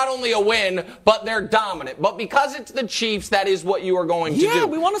 guarantee not only a win, but they're dominant. But because it's the Chiefs, that is what you are going to do. Yeah,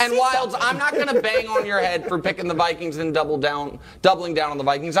 we want to see And Wilds, I'm not going to bang on your head for picking the Vikings and doubling down on the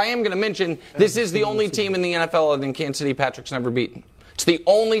Vikings. I am going to mention this is the only team in the NFL other than Kansas City Patrick's never beaten. It's the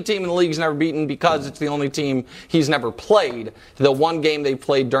only team in the league he's never beaten because it's the only team he's never played. The one game they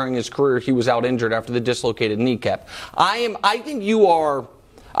played during his career, he was out injured after the dislocated kneecap. I think you are.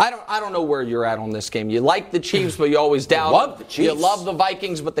 I don't know where you're at on this game. You like the Chiefs, but you always doubt love the Chiefs. You love the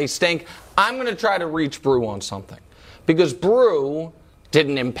Vikings, but they stink. I'm going to try to reach Brew on something because Brew did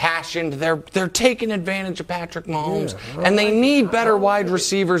an impassioned. They're taking advantage of Patrick Mahomes, and they need better wide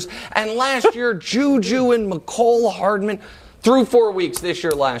receivers. And last year, Juju and McCole Hardman. Through 4 weeks this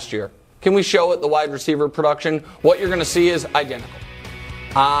year, last year. Can we show it, the wide receiver production? What you're going to see is identical.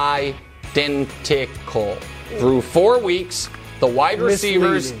 Identical. Through 4 weeks, the wide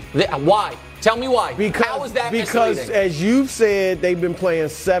receivers. Why? Tell me why. How is that Because, misleading? as you've said, they've been playing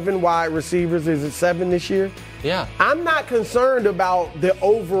 7 wide receivers. Is it 7 this year? Yeah. I'm not concerned about the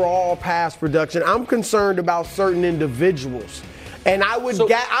overall pass production. I'm concerned about certain individuals. And I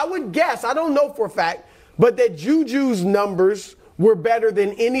would guess, I don't know for a fact, but that Juju's numbers were better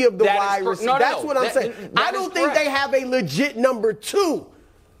than any of the wide receivers. That's what I'm saying. I don't think they have a legit number 2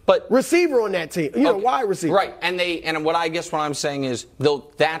 receiver on that team. Wide receiver. Right. And what I'm saying is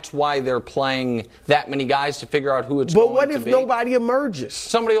that's why they're playing that many guys to figure out who it's going to be. But what if nobody emerges?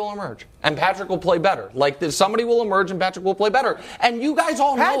 Somebody will emerge. And Patrick will play better. Somebody will emerge and Patrick will play better. And you guys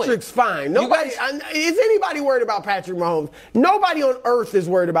all know it. Patrick's fine. Is anybody worried about Patrick Mahomes? Nobody on earth is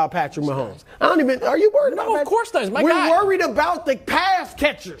worried about Patrick Mahomes. Are you worried about Patrick? No, of course not. He's my We're guy. worried about the pass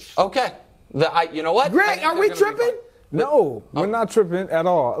catchers. Okay. You know what? Greg, are we tripping? No, we're not tripping at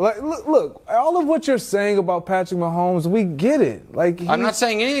all. Look, all of what you're saying about Patrick Mahomes, we get it. I'm not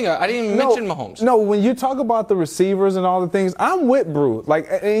saying anything. I didn't even mention Mahomes. No, when you talk about the receivers and all the things, I'm with Brew.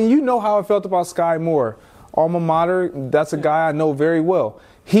 And you know how I felt about Sky Moore, alma mater. That's a guy I know very well.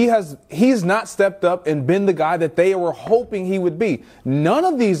 He's not stepped up and been the guy that they were hoping he would be. None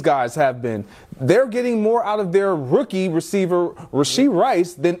of these guys have been. They're getting more out of their rookie receiver, Rashee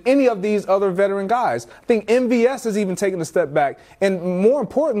Rice, than any of these other veteran guys. I think MVS has even taken a step back. And more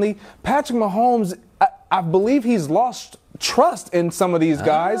importantly, Patrick Mahomes, I believe he's lost trust in some of these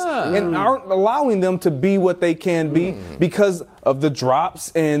guys and aren't allowing them to be what they can be because of the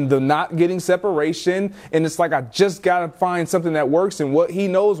drops and the not getting separation. And it's like, I just got to find something that works, and what he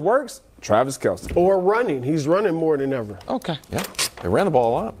knows works, Travis Kelce. Or running. He's running more than ever. Okay. Yeah, they ran the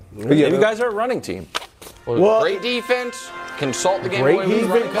ball a lot. Maybe you guys are a running team. Well, great defense. Consult the game. He's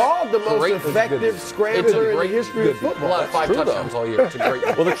been called the most effective scrambler in the history of football. We'll have 5 touchdowns all year. It's a great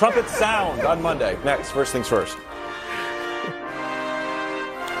game. Well, the trumpets sound on Monday. Next, first things first.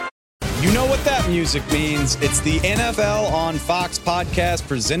 You know what that music means. It's the NFL on Fox podcast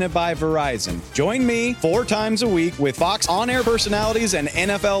presented by Verizon. Join me 4 times a week with Fox on-air personalities and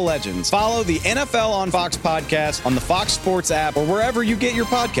NFL legends. Follow the NFL on Fox podcast on the Fox Sports app or wherever you get your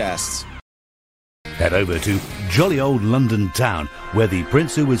podcasts. Head over to jolly old London town, where the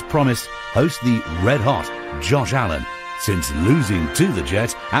Prince Who Was Promised hosts the red-hot Josh Allen. Since losing to the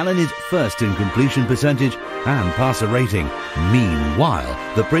Jets, Allen is first in completion percentage and passer rating.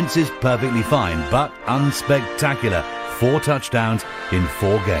 Meanwhile, the Prince is perfectly fine, but unspectacular. 4 touchdowns in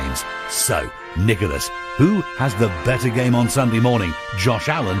 4 games. So, Nicholas, who has the better game on Sunday morning, Josh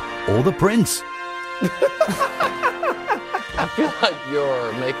Allen or the Prince? I feel like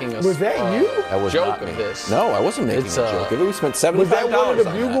you're making a Was that you? That was joke not me. of this. No, I wasn't making a joke of it. We spent $75 Was that one of the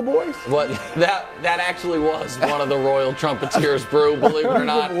on Bugle that. Boys? What that actually was one of the Royal Trumpeters, Brew, believe it or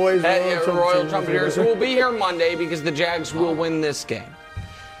not. Boys, Royal Trumpeters who will be here Monday because the Jags will win this game.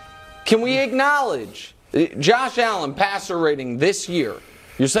 Can we acknowledge Josh Allen passer rating this year?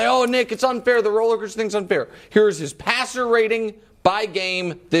 You say, oh, Nick, it's unfair. The roller coaster thing's unfair. Here's his passer rating by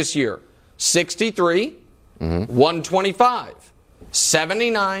game this year. 63, 125,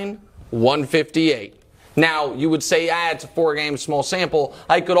 79, 158. Now, you would say, it's a 4-game small sample.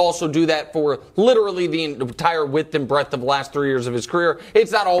 I could also do that for literally the entire width and breadth of the last 3 years of his career.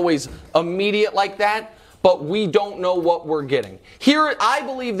 It's not always immediate like that, but we don't know what we're getting. Here, I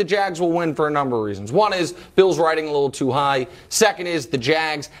believe the Jags will win for a number of reasons. One is Bill's riding a little too high. Second is the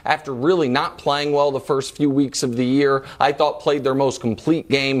Jags, after really not playing well the first few weeks of the year, I thought played their most complete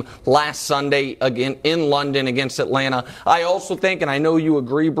game last Sunday again in London against Atlanta. I also think, and I know you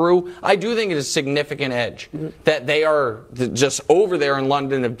agree, Brew, I do think it is a significant edge that they are just over there in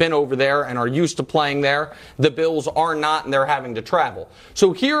London, have been over there and are used to playing there. The Bills are not, and they're having to travel.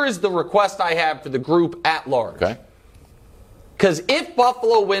 So here is the request I have for the group at large. Okay. Because if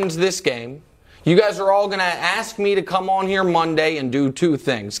Buffalo wins this game, you guys are all going to ask me to come on here Monday and do 2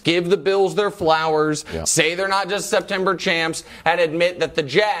 things. Give the Bills their flowers, say they're not just September champs, and admit that the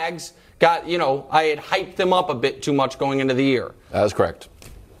Jags got, I had hyped them up a bit too much going into the year. That is correct.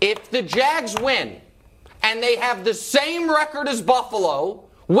 If the Jags win and they have the same record as Buffalo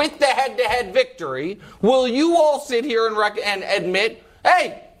with the head-to-head victory, will you all sit here and admit,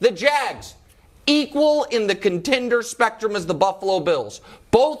 hey, the Jags, equal in the contender spectrum as the Buffalo Bills.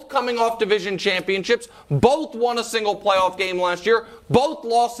 Both coming off division championships. Both won a single playoff game last year. Both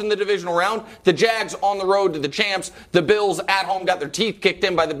lost in the divisional round. The Jags on the road to the champs. The Bills at home got their teeth kicked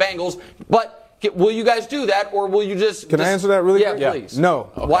in by the Bengals. But will you guys do that, or will you just... Can I answer that really quick? Yeah, please.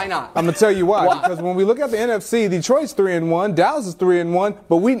 No. Okay. Why not? I'm going to tell you why. Because when we look at the NFC, Detroit's 3-1, Dallas is 3-1,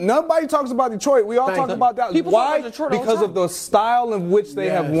 but nobody talks about Detroit. We all talk about Dallas. People why? talk about Detroit all the because time. of the style in which they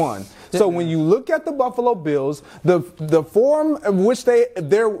have won. So when you look at the Buffalo Bills, the form in which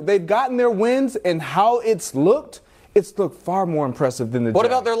they've gotten their wins and how it's looked far more impressive than the Jags. What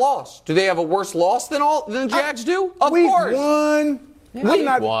about their loss? Do they have a worse loss than the Jags do? Of week course. Week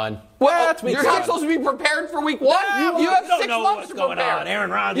 1. Well, you're not supposed to be prepared for week 1. You have 6 months to prepare.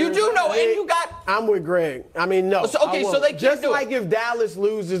 Aaron Rodgers. You do know, and you got... I'm with Greg. I mean, no. So they can't just do like it. if Dallas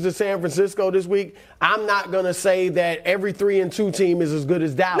loses to San Francisco this week, I'm not going to say that every 3-2 team is as good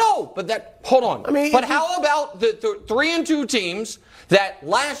as Dallas. No, but hold on. I mean, but how about the 3-2 teams that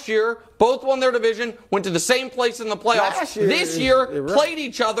last year both won their division, went to the same place in the playoffs, this year played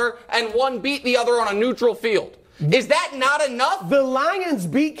each other, and one beat the other on a neutral field? Is that not enough? The Lions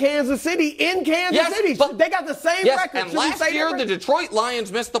beat Kansas City in Kansas City. But they got the same record. And last year, the Detroit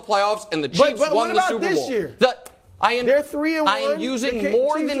Lions missed the playoffs, and the Chiefs won the Super Bowl. What about this year? They're 3-1. I am using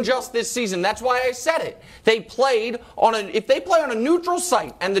more than just this season. That's why I said it. They played if they play on a neutral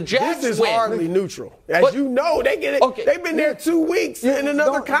site and the Jags this is win. hardly neutral. As you know, they get it. Okay. They've been there 2 weeks in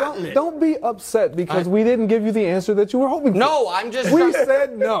another continent. Don't be upset because we didn't give you the answer that you were hoping for. No, I'm just... We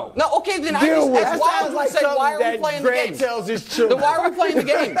said no. No, okay, then I just asked why are we playing the games? Tells his children. Then why are we playing the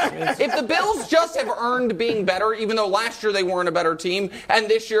games? If the Bills just have earned being better, even though last year they weren't a better team, and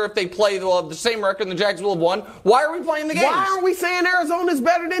this year if they play, they'll have the same record and the Jags will have won, why are we playing the games? Why are we saying Arizona's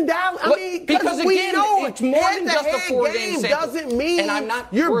better than Dallas? I mean, because we again, know it's more than just a 4-game sample. Doesn't mean and I'm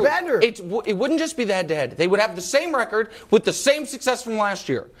not you're better. It wouldn't just be the head-to-head. They would have the same record with the same success from last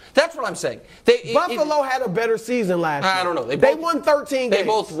year. That's what I'm saying. Buffalo had a better season last year. I don't know. They won 13 games. They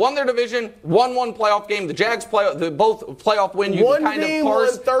both won their division, won one playoff game. The Jags both playoff win. You one kind team of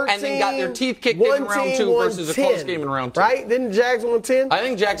parse, won 13, and then got their teeth kicked in round 2 versus 10, a close game in round 2. Right? Didn't the Jags won 10? I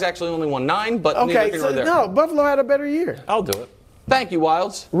think Jags actually only won 9, but okay, neither here nor there. No, Buffalo had a better year. I'll do it. Thank you,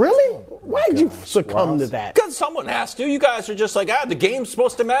 Wilds. Really? Why did you succumb to that? Because someone has to. You guys are just like, the game's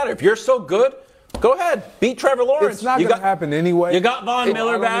supposed to matter. If you're so good, Go ahead. Beat Trevor Lawrence. It's not going to happen anyway. You got Von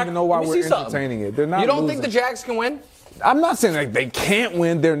Miller back. I don't even know why we're entertaining it. They're not You don't losing. think the Jags can win? I'm not saying like they can't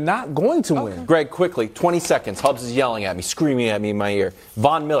win. They're not going to win. Greg, quickly, 20 seconds. Hubbs is yelling at me, screaming at me in my ear.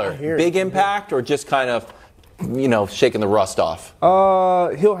 Von Miller, big impact or just kind of, shaking the rust off?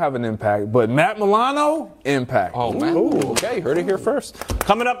 He'll have an impact. But Matt Milano, impact. Oh, man. Okay, heard it here first.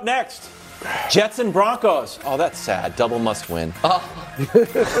 Coming up next, Jets and Broncos. Oh, that's sad. Double must win.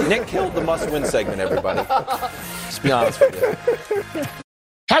 Nick killed the must win segment, everybody. Just be honest with you.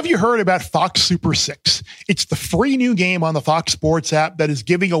 Have you heard about Fox Super 6? It's the free new game on the Fox Sports app that is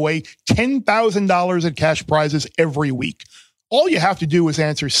giving away $10,000 in cash prizes every week. All you have to do is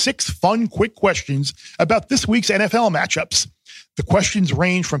answer 6 fun, quick questions about this week's NFL matchups. The questions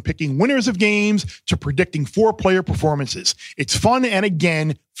range from picking winners of games to predicting 4-player performances. It's fun and,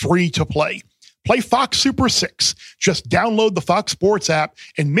 again, free to play. Play Fox Super 6. Just download the Fox Sports app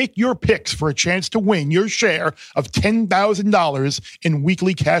and make your picks for a chance to win your share of $10,000 in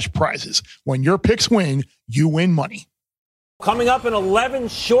weekly cash prizes. When your picks win, you win money. Coming up in 11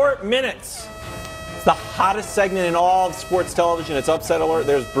 short minutes. It's the hottest segment in all of sports television. It's Upset Alert.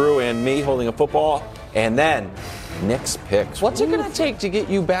 There's Brew and me holding a football. And then Nick's picks. What's it going to take to get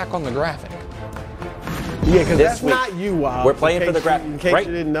you back on the graphic? Yeah, because that's not you, Wild. We're playing for the graphic. In case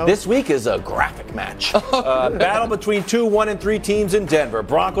you didn't know. This week is a graphic match. Battle between 2, 1, and 3 teams in Denver.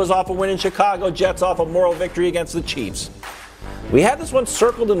 Broncos off a win in Chicago. Jets off a moral victory against the Chiefs. We had this one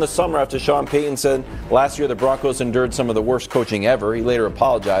circled in the summer after Sean Payton said last year the Broncos endured some of the worst coaching ever. He later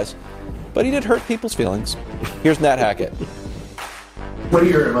apologized, but he did hurt people's feelings. Here's Nat Hackett. What are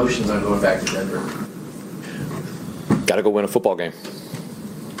your emotions on going back to Denver? Got to go win a football game.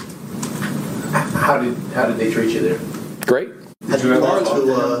 How did they treat you there? Great. Did you ever talk to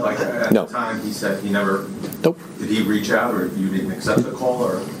him? Like at No. the time, he said he never. Nope. Did he reach out, or you didn't accept the call,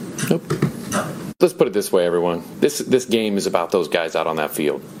 or? Nope. Let's put it this way, everyone. This game is about those guys out on that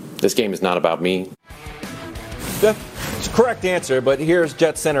field. This game is not about me. It's a correct answer, but here's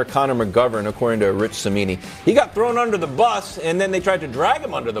Jets center Connor McGovern, according to Rich Cimini. He got thrown under the bus, and then they tried to drag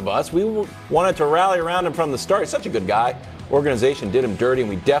him under the bus. We wanted to rally around him from the start. He's such a good guy. Organization did him dirty, and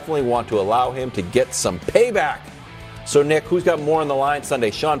we definitely want to allow him to get some payback. So, Nick, who's got more on the line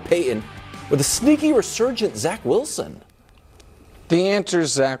Sunday? Sean Payton with a sneaky resurgent Zach Wilson. The answer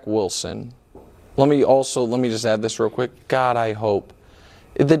is Zach Wilson. Let me just add this real quick. God, I hope.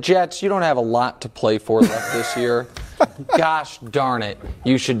 The Jets, you don't have a lot to play for left this year. Gosh darn it,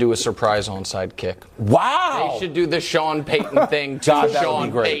 you should do a surprise onside kick. Wow! They should do the Sean Payton thing to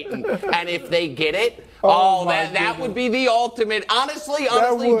Sean Payton. And if they get it, that would be the ultimate. Honestly,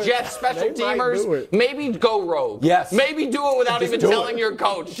 Jets special teamers, maybe go rogue. Yes. Maybe do it without even telling your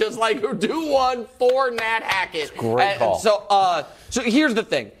coach. Just like do one for Nat Hackett. Great call. So here's the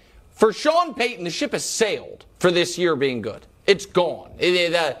thing. For Sean Payton, the ship has sailed for this year being good. It's gone.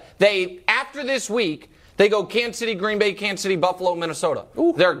 After this week, they go Kansas City, Green Bay, Kansas City, Buffalo, Minnesota.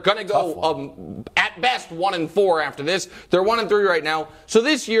 Ooh, they're going to go, at best, 1-4 after this. They're 1-3 right now. So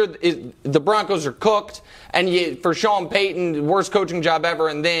this year, the Broncos are cooked. And for Sean Payton, worst coaching job ever,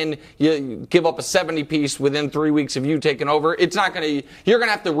 and then you give up a 70-piece within 3 weeks of you taking over. It's not going to. You're going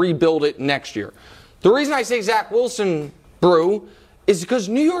to have to rebuild it next year. The reason I say Zach Wilson, Brew, is because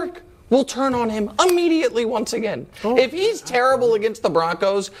New York will turn on him immediately once again. If he's terrible against the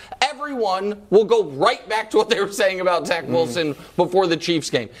Broncos, everyone will go right back to what they were saying about Zach Wilson before the Chiefs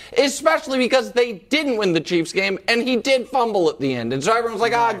game. Especially because they didn't win the Chiefs game, and he did fumble at the end. And so everyone's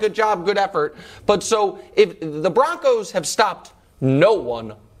like, good job, good effort. But so if the Broncos have stopped no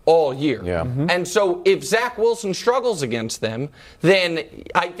one all year. Yeah. And so if Zach Wilson struggles against them, then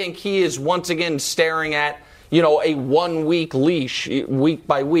I think he is once again staring at a 1 week leash, week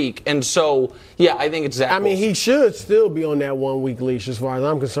by week. And so, I think it's Zach Wilson. I mean, he should still be on that 1 week leash as far as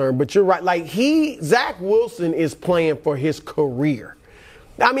I'm concerned. But you're right. Zach Wilson is playing for his career.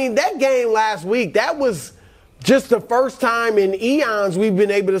 I mean, that game last week, that was just the first time in eons we've been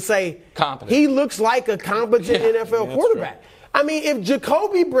able to say competent. He looks like a competent NFL quarterback. I mean, if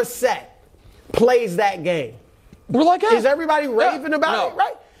Jacoby Brissett plays that game, we're like, is everybody raving about it,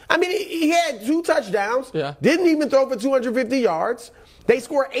 right? I mean, he had 2 touchdowns, didn't even throw for 250 yards. They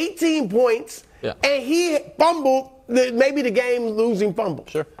scored 18 points, and he fumbled maybe the game-losing fumble.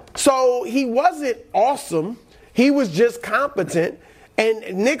 Sure. So he wasn't awesome. He was just competent.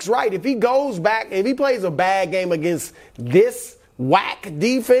 And Nick's right. If he goes back, if he plays a bad game against this whack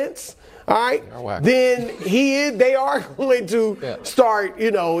defense, All right, then they are going to start,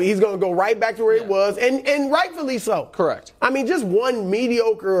 he's going to go right back to where it was, and rightfully so. Correct. I mean, just one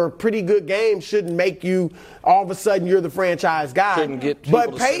mediocre or pretty good game shouldn't make you all of a sudden you're the franchise guy. Shouldn't get people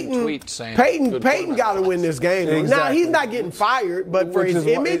but to send tweets saying Peyton got to win this game. Exactly. Now, he's not getting fired, but for his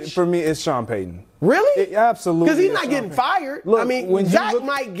image. For me, it's Sean Payton. Really? Absolutely. Because he's not getting fired. Look, I mean, Zach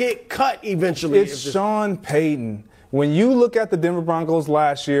might get cut eventually. It's Sean Payton. When you look at the Denver Broncos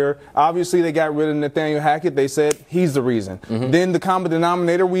last year, obviously they got rid of Nathaniel Hackett. They said he's the reason. Mm-hmm. Then the common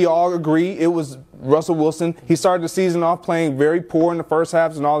denominator, we all agree, it was Russell Wilson. He started the season off playing very poor in the first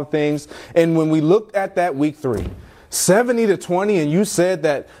halves and all the things. And when we looked at that week 3, 70-20, and you said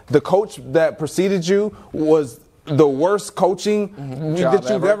that the coach that preceded you was the worst coaching that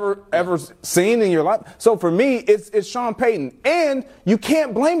you've ever seen in your life. So for me, it's Sean Payton, and you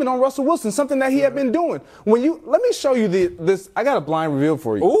can't blame it on Russell Wilson, something that he had been doing. Let me show you this. I got a blind reveal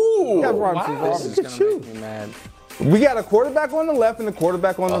for you. Ooh, wow. This is gonna make me mad. We got a quarterback on the left and a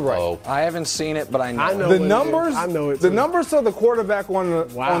quarterback on the right. I haven't seen it, but I know. The numbers. I know it. The numbers of the quarterback on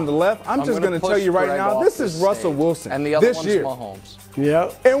the left. I'm just going to tell you right now. This is Russell Wilson, and the other one's year. Mahomes.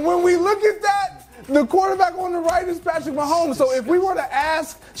 Yeah. And when we look at that, the quarterback on the right is Patrick Mahomes. So if we were to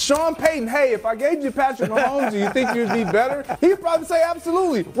ask Sean Payton, hey, if I gave you Patrick Mahomes, do you think you'd be better? He'd probably say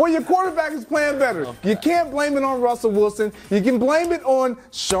absolutely. Well, your quarterback is playing better. You can't blame it on Russell Wilson. You can blame it on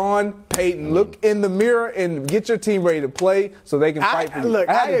Sean Payton. Look in the mirror and get your team ready to play so they can fight for you. Look,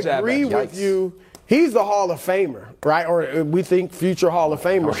 I agree with you. He's the Hall of Famer, right? Or we think future Hall of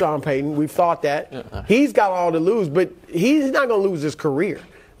Famer, Sean Payton. We've thought that. Yeah. He's got all to lose, but he's not going to lose his career.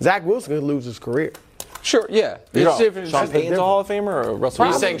 Zach Wilson could lose his career. Sure, yeah. Sean Payton's a Hall of Famer or Russell Wilson?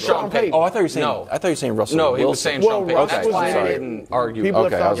 He's saying Sean Payton. Oh, I thought you were saying Russell Wilson. No, he was saying Sean Payton. That's why I didn't argue. People are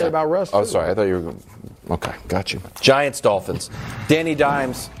talking about Russell. Oh, sorry. I thought you were okay, got you. Giants, Dolphins. Danny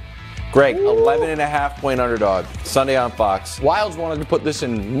Dimes. Greg, 11.5-point underdog. Sunday on Fox. Wilds wanted to put this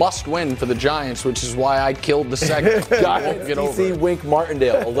in must-win for the Giants, which is why I killed the segment. Giants, DC, Wink,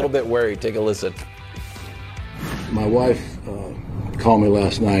 Martindale. A little bit worried. Take a listen. My wife called me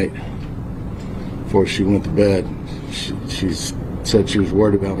last night before she went to bed. She said she was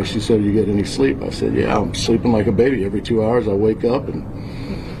worried about me. She said, "You get any sleep?" I said, "Yeah, I'm sleeping like a baby. Every 2 hours I wake up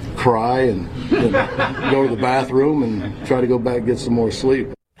and cry and go to the bathroom and try to go back and get some more sleep."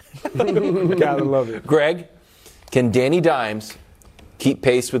 Gotta love it. Greg, can Danny Dimes keep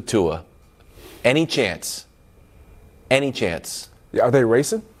pace with Tua? Any chance? Any chance? Are they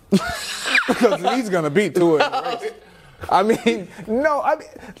racing? Because he's going to beat Tua in the race. I mean, no.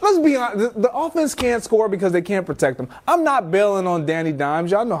 Let's be honest. The offense can't score because they can't protect them. I'm not bailing on Danny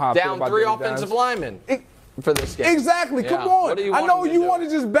Dimes. Y'all know how I feel about Down 3 Danny offensive Dimes. linemen for this game. Exactly. Come on. I know you want to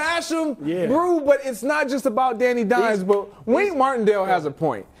just bash him, Brew, but it's not just about Danny Dimes. But Wink Martindale has a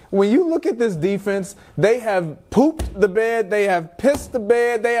point. When you look at this defense, they have pooped the bed, they have pissed the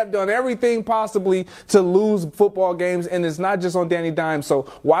bed, they have done everything possibly to lose football games, and it's not just on Danny Dimes.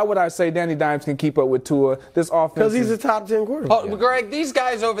 So why would I say Danny Dimes can keep up with Tua? This offense, because he's a top 10 quarterback. Oh, Greg, these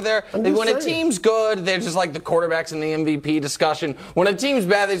guys over there, when a team's good, they're just like the quarterbacks in the MVP discussion. When a team's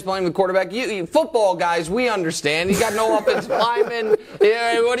bad, they just blame the quarterback. You football guys, we understand. You got no offensive linemen.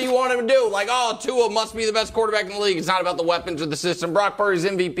 Yeah, what do you want him to do? Like, Tua must be the best quarterback in the league. It's not about the weapons or the system. Brock Purdy's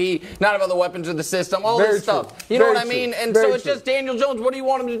MVP. Not about the weapons or the system, all this stuff. You know what I mean? And so it's just Daniel Jones. What do you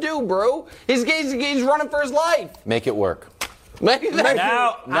want him to do, bro? He's running for his life. Make it work. Now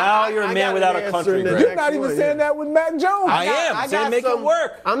you're a man without a country. You're not even saying that with Matt Jones. I am. Saying make it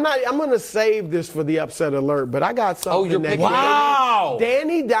work. I'm going to save this for the upset alert, but I got something. Oh, you're picking wow.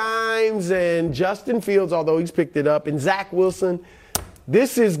 Danny Dimes and Justin Fields, although he's picked it up, and Zach Wilson.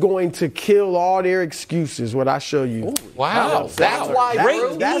 This is going to kill all their excuses, what I show you. Ooh, wow. That's why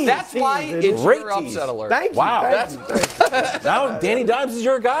it's your upset alert. Thank you. Wow. Now Danny Dimes is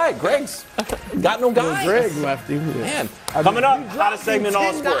your guy. Greg's got no guy. Greg left him. Man. Coming up, hottest segment in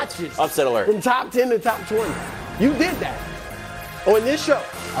all sports. Upset alert. From top 10 to top 20. You did that on this show.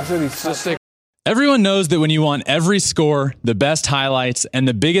 I said he's so sick. Everyone knows that when you want every score, the best highlights, and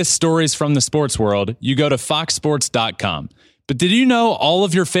the biggest stories from the sports world, you go to foxsports.com. But did you know all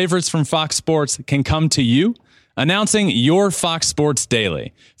of your favorites from Fox Sports can come to you? Announcing your Fox Sports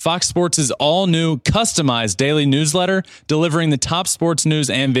Daily. Fox Sports' all-new, customized daily newsletter delivering the top sports news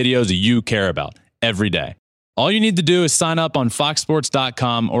and videos you care about every day. All you need to do is sign up on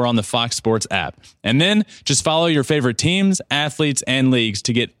foxsports.com or on the Fox Sports app. And then just follow your favorite teams, athletes, and leagues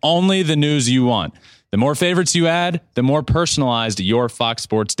to get only the news you want. The more favorites you add, the more personalized your Fox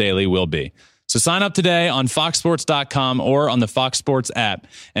Sports Daily will be. So sign up today on foxsports.com or on the Fox Sports app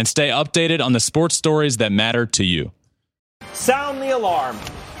and stay updated on the sports stories that matter to you. Sound the alarm.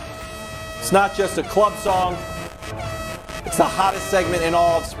 It's not just a club song. It's the hottest segment in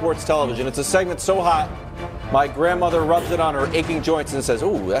all of sports television. It's a segment so hot, my grandmother rubs it on her aching joints and says,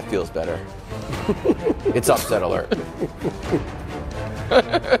 "Ooh, that feels better." It's upset alert.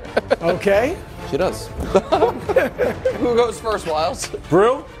 Okay. She does. Who goes first, Wiles?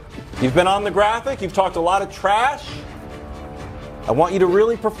 Brew, you've been on the graphic. You've talked a lot of trash. I want you to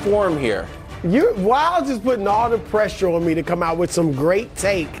really perform here. Wiles is putting all the pressure on me to come out with some great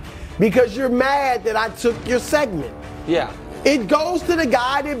take because you're mad that I took your segment. Yeah. It goes to the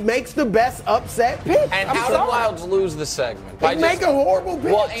guy that makes the best upset pick. And how did Wilds lose the segment? By making horrible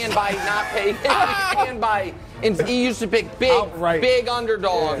picks. Well, and by not paying. And by he used to pick big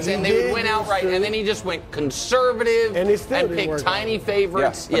underdogs, and they would win outright. And then he just went conservative and picked tiny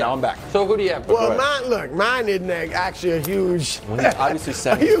favorites. Yeah, now I'm back. So who do you have? Well, mine isn't actually a huge,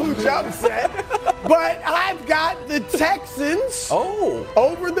 obviously a huge upset. But I've got the Texans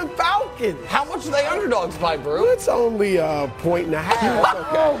over the Falcons. How much are they underdogs by, Brew? It's only a point and a half.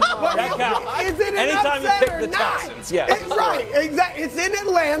 That counts. Is it an Anytime you upset pick or the not? Texans, yeah. It's right, exactly. It's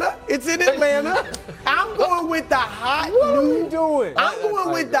in Atlanta. I'm going with the hot I'm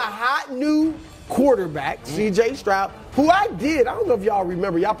going with the hot new quarterback, C.J. Stroud, who I don't know if y'all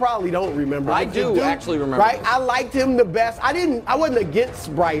remember. Y'all probably don't remember. I do actually remember. Right? I liked him the best. I wasn't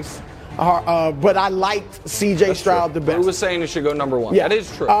against Bryce. But I liked C.J. Stroud the best. Who was saying he should go number one? Yeah. That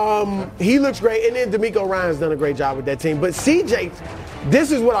is true. He looks great, and then DeMeco Ryans done a great job with that team. But C.J.,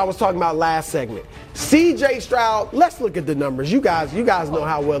 this is what I was talking about last segment. C.J. Stroud, let's look at the numbers. You guys know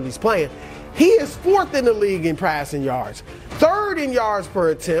how well he's playing. He is 4th in the league in passing yards, 3rd in yards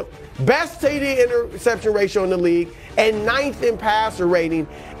per attempt, best TD-interception ratio in the league, and 9th in passer rating.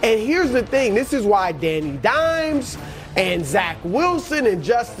 And here's the thing. This is why Danny Dimes and Zach Wilson and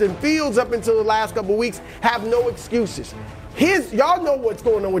Justin Fields up until the last couple weeks have no excuses. Y'all know what's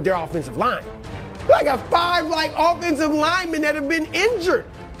going on with their offensive line. I got 5 offensive linemen that have been injured.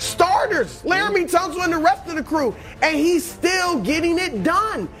 Starters, Laramie Tunsil and the rest of the crew. And he's still getting it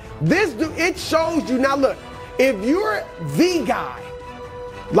done. It shows you. Now look, if you're the guy,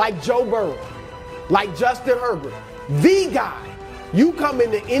 like Joe Burrow, like Justin Herbert, the guy, you come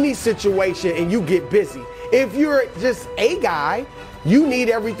into any situation and you get busy. If you're just a guy, you need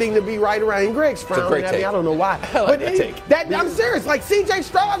everything to be right around. And Greg's frowning at me. I don't know why. I'm serious. Like C.J.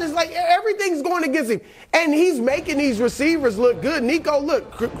 Stroud is everything's going against him. And he's making these receivers look good.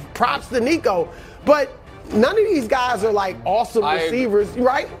 Props to Nico. But none of these guys are awesome receivers,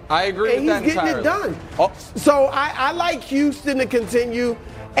 right? I agree with that entirely. And he's getting it done. So I like Houston to continue.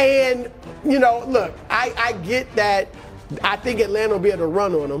 And, look, I get that. I think Atlanta will be able to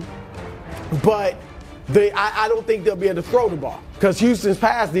run on them. But I don't think they'll be able to throw the ball because Houston's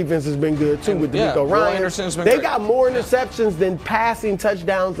pass defense has been good too with DeMeco Ryans. They got more interceptions than passing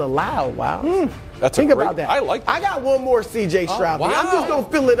touchdowns allowed. Wow. Think about that. I got one more C.J. Stroud. Wow. I'm just going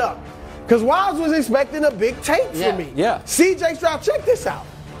to fill it up because Wiles was expecting a big take from me. Yeah. C.J. Stroud, check this out.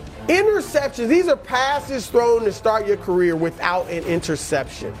 Interceptions. These are passes thrown to start your career without an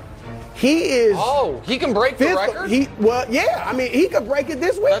interception. He is. Oh, he can break the record? He could break it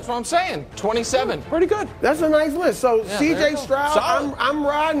this week. That's what I'm saying. 27. Pretty good. That's a nice list. So C.J. Stroud, Solid. I'm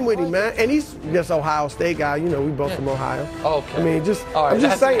riding with him, man. And he's just Ohio State guy. We both from Ohio. Okay. I mean, all right, I'm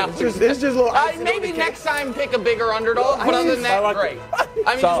just saying. It's just a little. Maybe next time pick a bigger underdog. But other than that, great.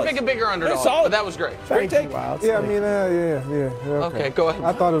 Just pick a bigger underdog. But that was great. Thank you, Wild. Yeah, I mean, yeah. Okay, go ahead.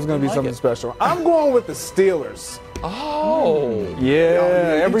 I thought it was going to be something special. I'm going with the Steelers. Oh.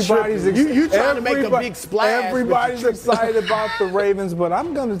 Yeah, everybody's you trying to make a big splash. Everybody's excited about the Ravens, but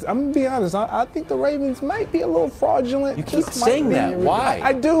I'm gonna be honest. I think the Ravens might be a little fraudulent. You keep saying that. Why?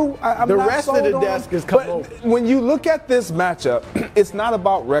 I do. I'm the not rest of the desk is come over. When you look at this matchup, it's not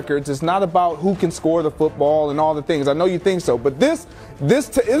about records. It's not about who can score the football and all the things. I know you think so, but this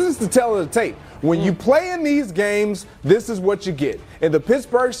is the tell of the tape. When you play in these games, this is what you get. And the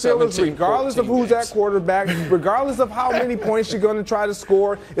Pittsburgh Steelers, regardless of who's at quarterback, regardless of how many points you're going to try to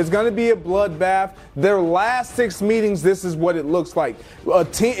score, it's going to be a bloodbath. Their last 6 meetings, this is what it looks like. A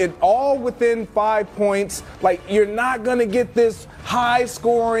team, all within 5 points. You're not going to get this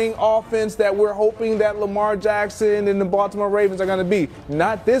high-scoring offense that we're hoping that Lamar Jackson and the Baltimore Ravens are going to be.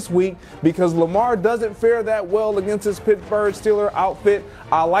 Not this week, because Lamar doesn't fare that well against his Pittsburgh Steeler outfit.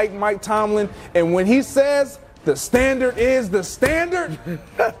 I like Mike Tomlin, and when he says the standard is the standard,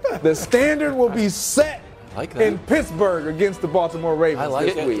 the standard will be set in Pittsburgh against the Baltimore Ravens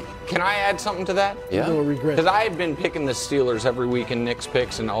this week. Can I add something to that? Yeah. Because I had been picking the Steelers every week in Nick's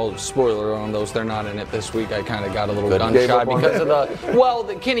picks, and spoiler on those, they're not in it this week. I kind of got a little gun shy because of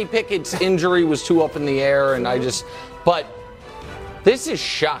the Kenny Pickett's injury was too up in the air, and but this is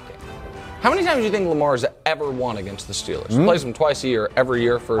shocking. How many times do you think Lamar's ever won against the Steelers? He plays them twice a year, every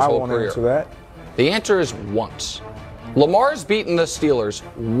year for his whole career. I won't answer that. The answer is once. Lamar's beaten the Steelers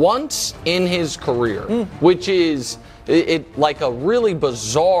once in his career, which is like a really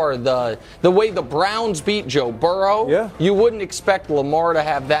bizarre, the way the Browns beat Joe Burrow. Yeah. You wouldn't expect Lamar to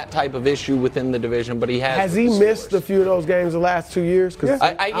have that type of issue within the division, but he has. Has he missed a few of those games the last 2 years?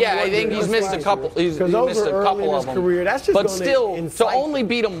 I think he's missed a couple. He's missed a couple of them. Career. That's just but still, to only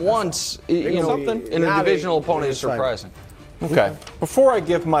beat him once, in a divisional opponent is surprising. Okay. Before I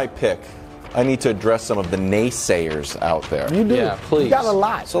give my pick, I need to address some of the naysayers out there. You do. Yeah, please. You got a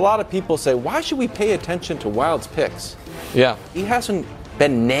lot. So a lot of people say, why should we pay attention to Wild's picks? Yeah. He hasn't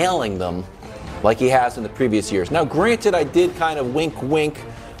been nailing them like he has in the previous years. Now, granted, I did kind of wink,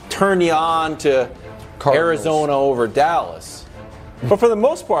 turn you on to Cardinals. Arizona over Dallas. But for the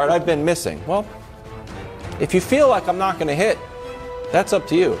most part, I've been missing. Well, if you feel like I'm not going to hit, that's up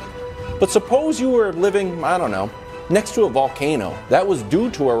to you. But suppose you were living, I don't know, next to a volcano that was due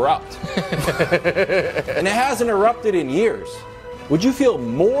to erupt. And it hasn't erupted in years. Would you feel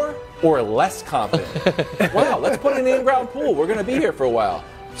more or less confident? Wow, let's put an in-ground pool. We're going to be here for a while.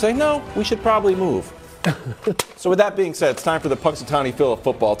 Say, no, we should probably move. So with that being said, it's time for the Punxsutawney Phil of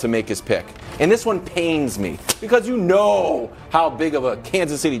football to make his pick. And this one pains me because you know how big of a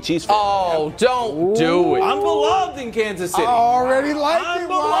Kansas City Chiefs fan I am. Oh, don't do it. I'm beloved in Kansas City. I already like I'm it,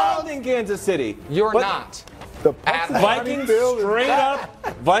 beloved in Kansas City. You're not.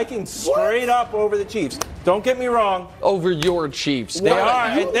 Vikings straight up over the Chiefs. Don't get me wrong. Over your Chiefs. They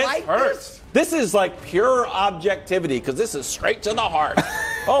are. You This like hurts. This is like pure objectivity because this is straight to the heart.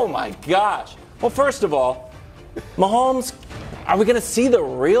 Oh my gosh. Well, first of all, Mahomes, are we going to see the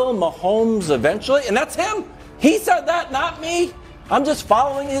real Mahomes eventually? And that's him. He said that, not me. I'm just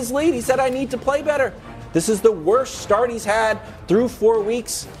following his lead. He said I need to play better. This is the worst start he's had through 4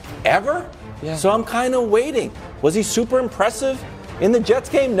 weeks ever. Yeah. So I'm kind of waiting. Was he super impressive in the Jets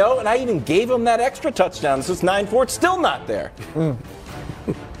game? No, and I even gave him that extra touchdown. This is 9-4. It's still not there. And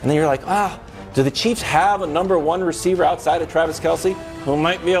then you're like, do the Chiefs have a number one receiver outside of Travis Kelce who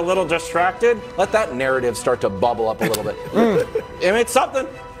might be a little distracted? Let that narrative start to bubble up a little bit. I mean, it's something.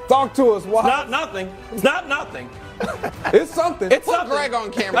 Talk to us. Why? It's not nothing. It's not nothing. It's something. It's Put something. Greg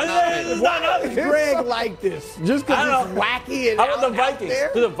on camera. It's not nothing. Greg like this? Just because it's wacky and How about the out Vikings? there?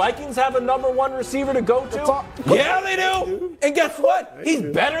 Do the Vikings have a number one receiver to go to? Yeah, they do. And guess what? He's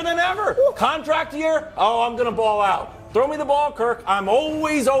better than ever. Contract year, I'm going to ball out. Throw me the ball, Kirk. I'm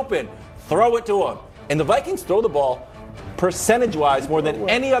always open. Throw it to him. And the Vikings throw the ball percentage-wise more than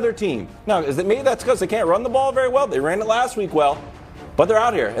any other team. Now, maybe that's because they can't run the ball very well. They ran it last week well. But they're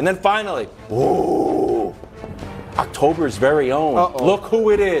out here. And then finally, October's very own. Look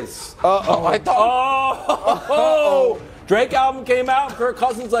who it is. I thought. Drake album came out. Kirk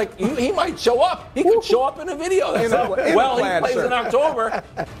Cousins he might show up. He could show up in a video. He plays in October.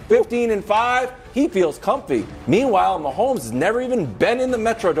 15-5. He feels comfy. Meanwhile, Mahomes has never even been in the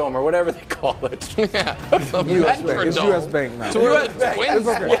Metrodome or whatever they call it. Yeah. It's U.S. Bank now. He's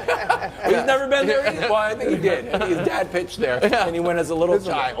never been there either. Well, I think he did. His dad pitched there, and he went as a little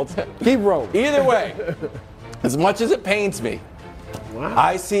child. Keep rolling. Either way, as much as it pains me,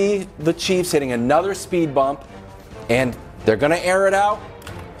 I see the Chiefs hitting another speed bump, and they're going to air it out.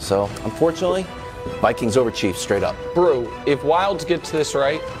 So, unfortunately, Vikings over Chiefs straight up. Brew, if Wilds gets this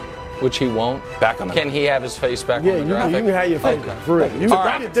right, which he won't, can he have his face back on the graphic? Yeah, you can have your face back. For real. You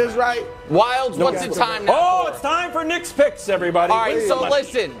get this right. Wilds, what's the time now? It's time for Nick's picks, everybody. All right, so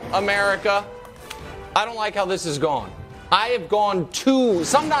listen, America, I don't like how this has gone. I have gone 2.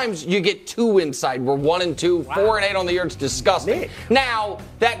 Sometimes you get 2 inside. We're 1-2, 4-8 on the year. It's disgusting. Now,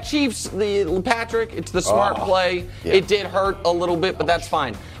 that Chiefs, Patrick, it's the smart play. Yeah. It did hurt a little bit, but that's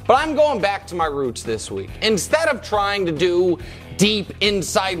fine. But I'm going back to my roots this week. Instead of trying to do deep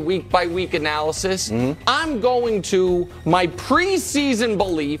inside week-by-week analysis, I'm going to my preseason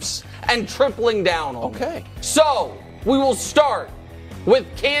beliefs and tripling down on them. So, we will start with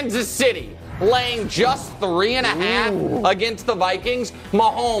Kansas City laying just 3.5 against the Vikings.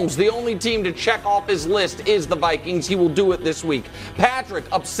 Mahomes, the only team to check off his list is the Vikings. He will do it this week. Patrick,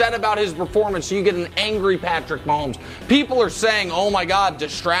 upset about his performance, so you get an angry Patrick Mahomes. People are saying, oh my God,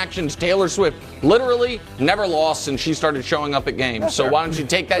 distractions, Taylor Swift. Literally never lost since she started showing up at games. So why don't you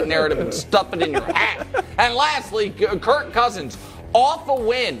take that narrative and stuff it in your hat? And lastly, Kirk Cousins, off a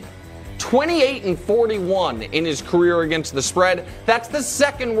win. 28-41 in his career against the spread. That's the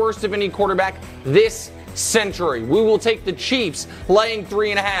second worst of any quarterback this century. We will take the Chiefs laying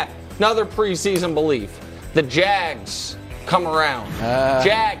 3.5. Another preseason belief. The Jags come around.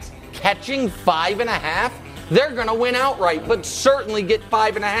 Jags catching 5.5. They're going to win outright, but certainly get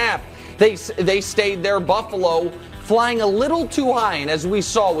 5.5. They stayed there. Buffalo flying a little too high, and as we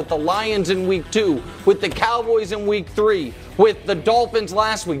saw with the Lions in week 2, with the Cowboys in week 3, with the Dolphins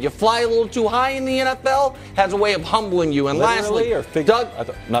last week, you fly a little too high in the NFL, has a way of humbling you. And literally, lastly, Doug,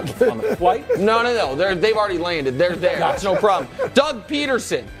 not on the flight. No, they've already landed. They're there. That's no problem. Doug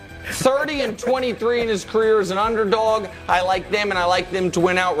Peterson, 30-23 in his career as an underdog. I like them, and I like them to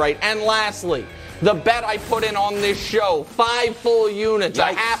win outright. And lastly, the bet I put in on this show, 5 full units,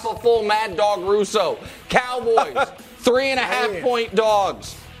 a half a full Mad Dog Russo. Cowboys, 3.5-point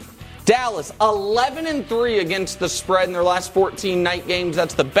dogs. Dallas, 11-3 against the spread in their last 14 night games.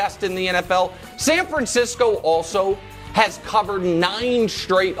 That's the best in the NFL. San Francisco also has covered 9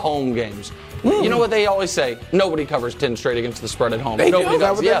 straight home games. You know what they always say? Nobody covers 10 straight against the spread at home. Nobody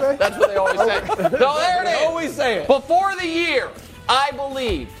does. Yeah, that's what they always say. No, there it is. They always say it. Before the year, I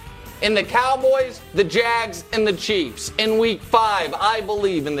believed in the Cowboys, the Jags, and the Chiefs. In week 5, I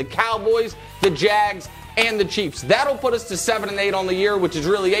believe in the Cowboys, the Jags, and the Chiefs. That'll put us to 7-8 on the year, which is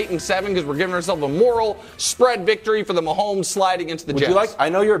really 8-7 because we're giving ourselves a moral spread victory for the Mahomes slide against the Jets. I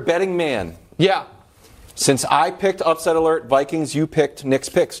know you're a betting man. Yeah. Since I picked upset alert Vikings, you picked Nick's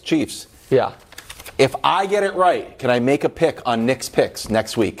picks, Chiefs. Yeah. If I get it right, can I make a pick on Nick's picks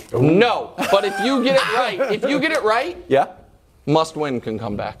next week? No, but if you get it right, yeah, must win can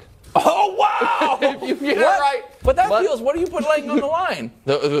come back. Oh, wow! If you get it right. But that feels, what do you put laying on the line?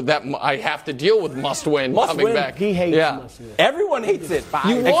 That I have to deal with must win coming back. He hates must win. Everyone hates it.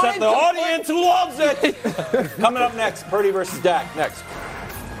 Except the audience who loves it. Coming up next, Purdy versus Dak. Next.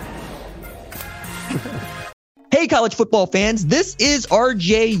 Hey, college football fans. This is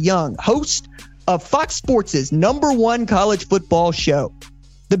RJ Young, host of Fox Sports' #1 college football show.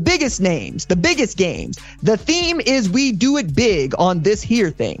 The biggest names, the biggest games. The theme is we do it big on this here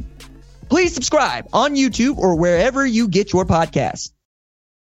thing. Please subscribe on YouTube or wherever you get your podcasts.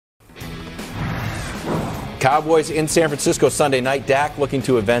 Cowboys in San Francisco Sunday night. Dak looking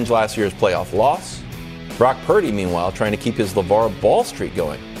to avenge last year's playoff loss. Brock Purdy, meanwhile, trying to keep his LeVar Ball streak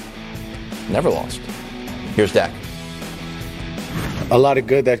going. Never lost. Here's Dak. A lot of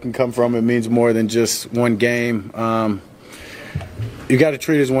good that can come from it means more than just one game. You got to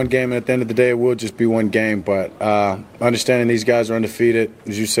treat it as one game, and at the end of the day, it will just be one game. But understanding these guys are undefeated,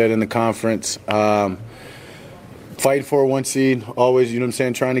 as you said, in the conference. Fighting for a 1 seed, always,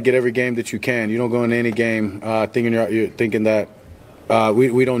 trying to get every game that you can. You don't go into any game thinking that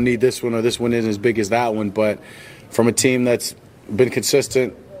we don't need this one or this one isn't as big as that one. But from a team that's been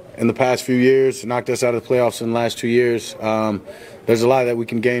consistent in the past few years, knocked us out of the playoffs in the last 2 years, there's a lot that we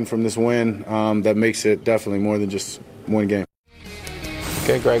can gain from this win that makes it definitely more than just one game.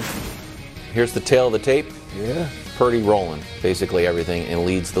 Okay, Greg. Here's the tail of the tape. Yeah. Purdy rolling basically everything and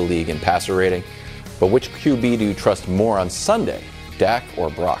leads the league in passer rating. But which QB do you trust more on Sunday, Dak or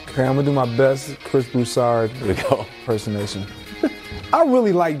Brock? Okay, I'm going to do my best Chris Broussard impersonation. I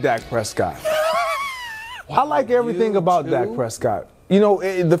really like Dak Prescott. I like everything about Dak Prescott.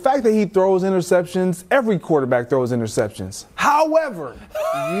 The fact that he throws interceptions, every quarterback throws interceptions. However,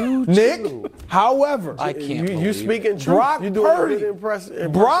 I can't you speaking truth. Brock you doing Purdy.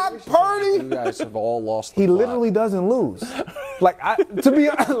 Brock Purdy. You guys have all lost the He plot. literally doesn't lose. I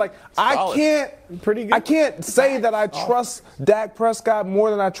can't say that I trust Dak Prescott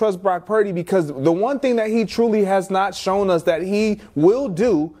more than I trust Brock Purdy because the one thing that he truly has not shown us that he will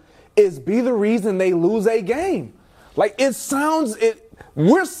do is be the reason they lose a game.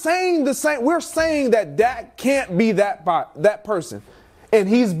 We're saying the same. We're saying that Dak can't be that person, and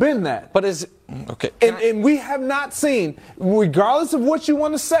he's been that. But and we have not seen, regardless of what you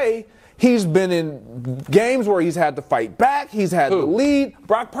want to say, he's been in games where he's had to fight back. He's had to lead.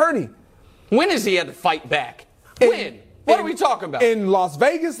 Brock Purdy. When has he had to fight back? When? What are we talking about? In Las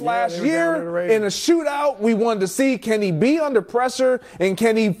Vegas last year, in a shootout, we wanted to see, can he be under pressure and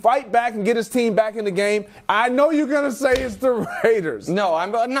can he fight back and get his team back in the game? I know you're going to say it's the Raiders. No,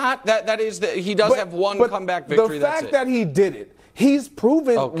 I'm not. He does have one comeback victory. The fact that he did it, he's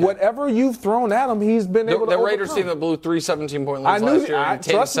proven whatever you've thrown at him, he's been able to overcome. The Raiders team that blew 3 17-point leads last year and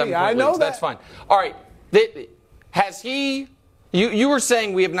 10 7-point leads. That's fine. All right. Has he – you were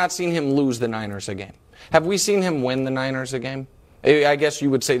saying we have not seen him lose the Niners a game. Have we seen him win the Niners a game? I guess you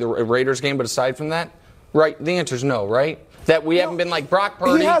would say the Raiders game, but aside from that, right? The answer is no, right? That we haven't been like Brock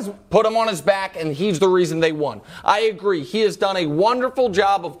Purdy, put him on his back, and he's the reason they won. I agree. He has done a wonderful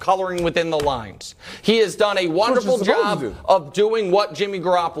job of coloring within the lines. He has done a wonderful job of doing what Jimmy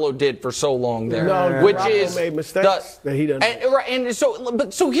Garoppolo did for so long there. Which is made mistakes that he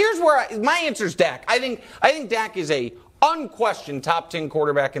doesn't. So here's where my answer is Dak. I think Dak is a unquestioned top 10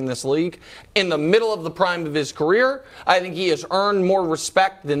 quarterback in this league in the middle of the prime of his career. I think he has earned more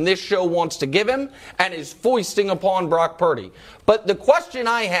respect than this show wants to give him and is foisting upon Brock Purdy. But the question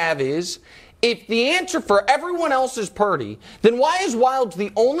I have is, if the answer for everyone else is Purdy, then why is Wildes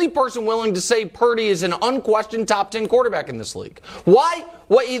the only person willing to say Purdy is an unquestioned top 10 quarterback in this league?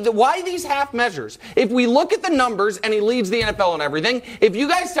 Why these half measures? If we look at the numbers and he leads the NFL and everything, if you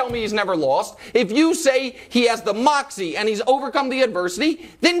guys tell me he's never lost, if you say he has the moxie and he's overcome the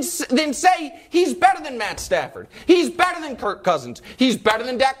adversity, then say he's better than Matt Stafford. He's better than Kirk Cousins. He's better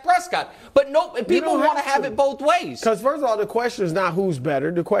than Dak Prescott. But no, people want to have it both ways. Because first of all, the question is not who's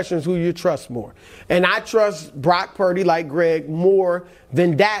better. The question is who you trust more. And I trust Brock Purdy, like Greg, more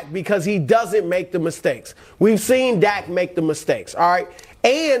than Dak because he doesn't make the mistakes. We've seen Dak make the mistakes, all right?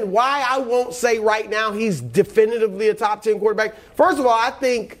 And why I won't say right now he's definitively a top 10 quarterback. First of all, I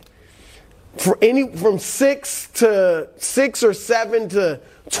think from 6 or 7 to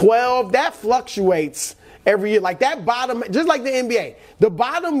 12, that fluctuates every year. Like that bottom, just like the NBA, the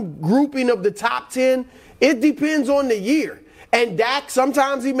bottom grouping of the top 10, it depends on the year. And Dak,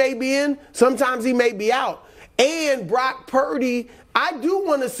 sometimes he may be in, sometimes he may be out. And Brock Purdy, I do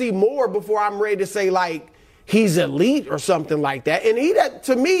want to see more before I'm ready to say, like, he's elite or something like that. And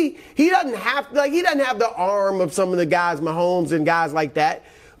to me, he doesn't have the arm of some of the guys, Mahomes and guys like that.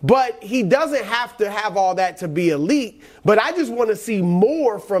 But he doesn't have to have all that to be elite. But I just want to see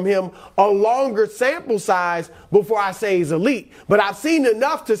more from him, a longer sample size before I say he's elite. But I've seen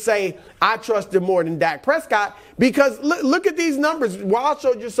enough to say I trust him more than Dak Prescott because look at these numbers. Well, I'll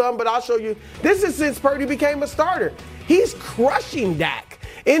show you some, but I'll show you. This is since Purdy became a starter. He's crushing Dak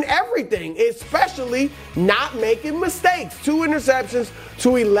in everything, especially not making mistakes. 2 interceptions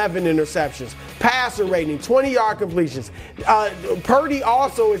to 11 interceptions. Passer rating, 20-yard completions. Purdy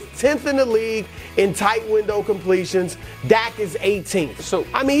also is 10th in the league in tight window completions. Dak is 18th. So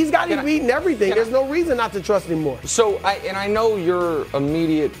I mean, he's got him beating everything. There's no reason not to trust him more. So I know your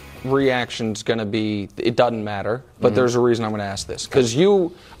immediate reaction's going to be it doesn't matter, but there's a reason I'm going to ask this. Because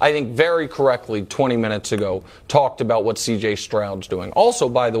you, I think very correctly 20 minutes ago, talked about what C.J. Stroud's doing. Also,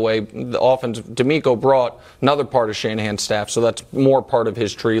 by the way, the offense, D'Amico brought another part of Shanahan's staff, so that's more part of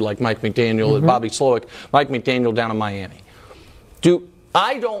his tree, like Mike McDaniel and Bobby Slowick, Mike McDaniel down in Miami.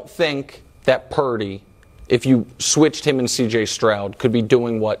 I don't think that Purdy, if you switched him and C.J. Stroud, could be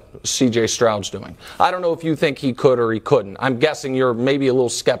doing what C.J. Stroud's doing. I don't know if you think he could or he couldn't. I'm guessing you're maybe a little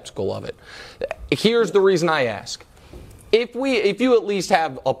skeptical of it. Here's the reason I ask. If you at least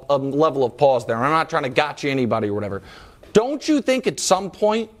have a level of pause there, I'm not trying to gotcha anybody or whatever, don't you think at some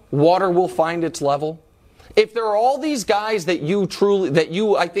point water will find its level? If there are all these guys that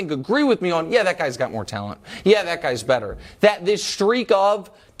you I think agree with me on, yeah, that guy's got more talent. Yeah, that guy's better. That this streak of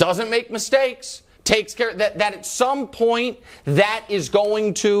doesn't make mistakes, takes care that at some point there is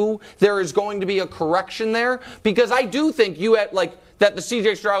going to be a correction there, because I do think that the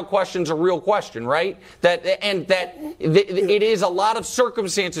C.J. Stroud question's a real question, right? It is a lot of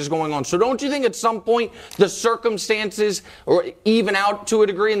circumstances going on. So don't you think at some point the circumstances even out to a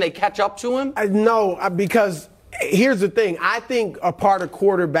degree and they catch up to him? No, because here's the thing. I think a part of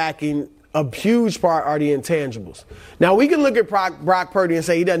quarterbacking, a huge part, are the intangibles. Now, we can look at Brock Purdy and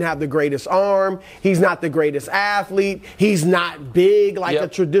say he doesn't have the greatest arm. He's not the greatest athlete. He's not big like a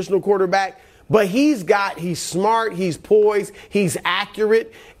traditional quarterback. But he's smart, he's poised, he's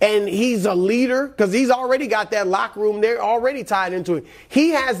accurate, and he's a leader because he's already got that locker room there already tied into it.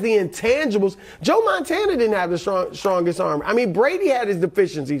 He has the intangibles. Joe Montana didn't have the strongest arm. I mean, Brady had his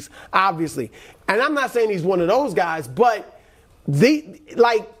deficiencies, obviously. And I'm not saying he's one of those guys, but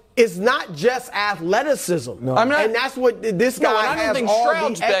it's not just athleticism. No. And that's what this guy has. I don't think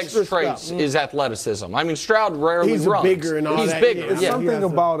Stroud's best traits is athleticism. I mean, Stroud rarely runs. He's bigger and all that. He's bigger. It's something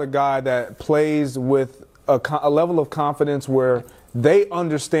about a guy that plays with a level of confidence where they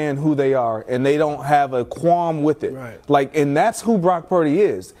understand who they are and they don't have a qualm with it. Right. And that's who Brock Purdy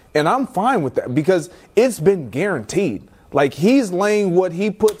is. And I'm fine with that because it's been guaranteed. He's laying what he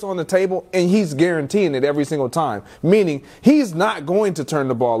puts on the table, and he's guaranteeing it every single time. Meaning, he's not going to turn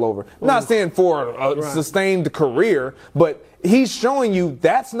the ball over. Not saying for a sustained career, but he's showing you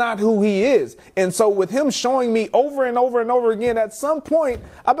that's not who he is. And so with him showing me over and over and over again, at some point,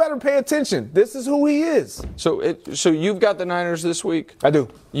 I better pay attention. This is who he is. So you've got the Niners this week? I do.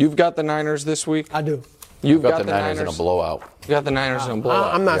 You've got the Niners this week? I do. You've got the Niners in a blowout. You got the Niners in a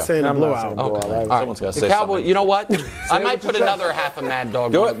blowout. I'm not saying a blowout. Okay. Someone's got to say Cowboy, something. You know what? I might put another half a Mad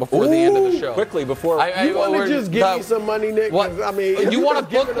Dog on it before the end of the show. Quickly, before. You want to just give me some money, Nick? What? I mean, you want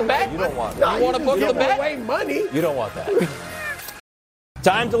to book the bet? You don't want that. You want to book the bet? Away money. You don't want that.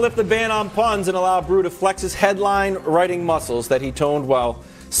 Time to lift the ban on puns and allow Brew to flex his headline writing muscles that he toned while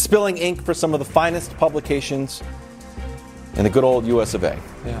spilling ink for some of the finest publications in the good old US of A.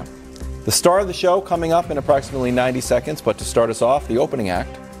 Yeah. The star of the show coming up in approximately 90 seconds, but to start us off, the opening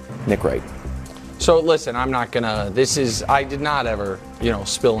act, Nick Wright. So listen, I'm not gonna. I did not ever,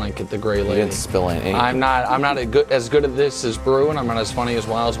 spill ink at the Gray Lady. You didn't spill ink. I'm not as good at this as Brew, and I'm not as funny as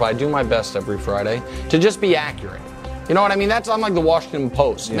Wiles, but I do my best every Friday to just be accurate. You know what I mean? I'm like the Washington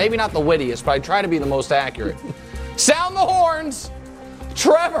Post. Yeah. Maybe not the wittiest, but I try to be the most accurate. Sound the horns,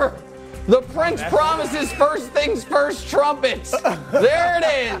 Trevor. The Prince promises first things first trumpets. There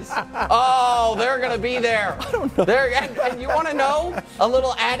it is. Oh, they're going to be there. I don't know. And you want to know a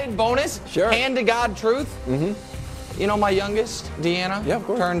little added bonus? Sure. Hand to God truth? Mm-hmm. You know my youngest, Deanna, yeah, of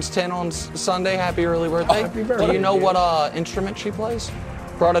course. turns 10 on Sunday. Happy early birthday. Oh, happy birthday. Do you know what instrument she plays?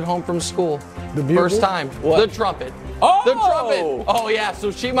 Brought it home from school. The bugle? First time. What? The trumpet. Oh! The trumpet. Oh, yeah, so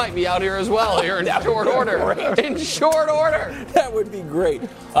she might be out here as well here in short order. In short order. That would be great.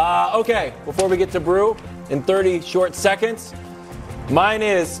 Okay, before we get to Brew, in 30 short seconds, mine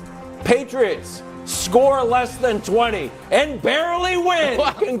is Patriots score less than 20 and barely win.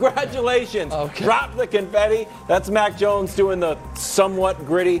 Wow. Congratulations. Okay. Drop the confetti. That's Mac Jones doing the somewhat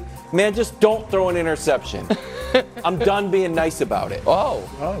gritty. Man, just don't throw an interception. I'm done being nice about it. Oh,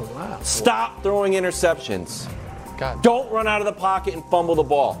 wow. Stop throwing interceptions. God. Don't run out of the pocket and fumble the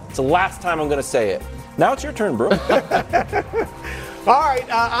ball. It's the last time I'm going to say it. Now it's your turn, bro. All right,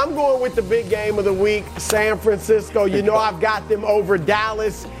 I'm going with the big game of the week, San Francisco. You know I've got them over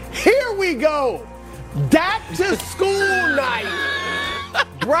Dallas. Here we go. Dak to school night.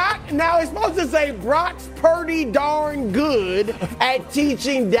 Brock, now it's supposed to say Brock's pretty darn good at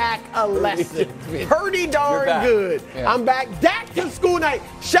teaching Dak a lesson. Pretty darn good. Yeah. I'm back. Dak to school night.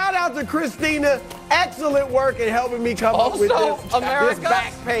 Shout out to Christina. Excellent work in helping me come up with this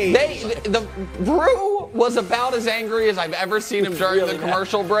back page. The Brew was about as angry as I've ever seen him during the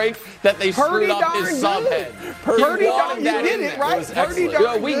commercial break that they screwed up his subhead. Purdy darn, you did it, right? Purdy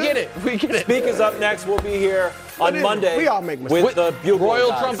darn we get it. We get it. Speak is up next. We'll be here on Monday we all make mistakes. with the Bugle Royal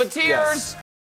guys. Trumpeters. Yes.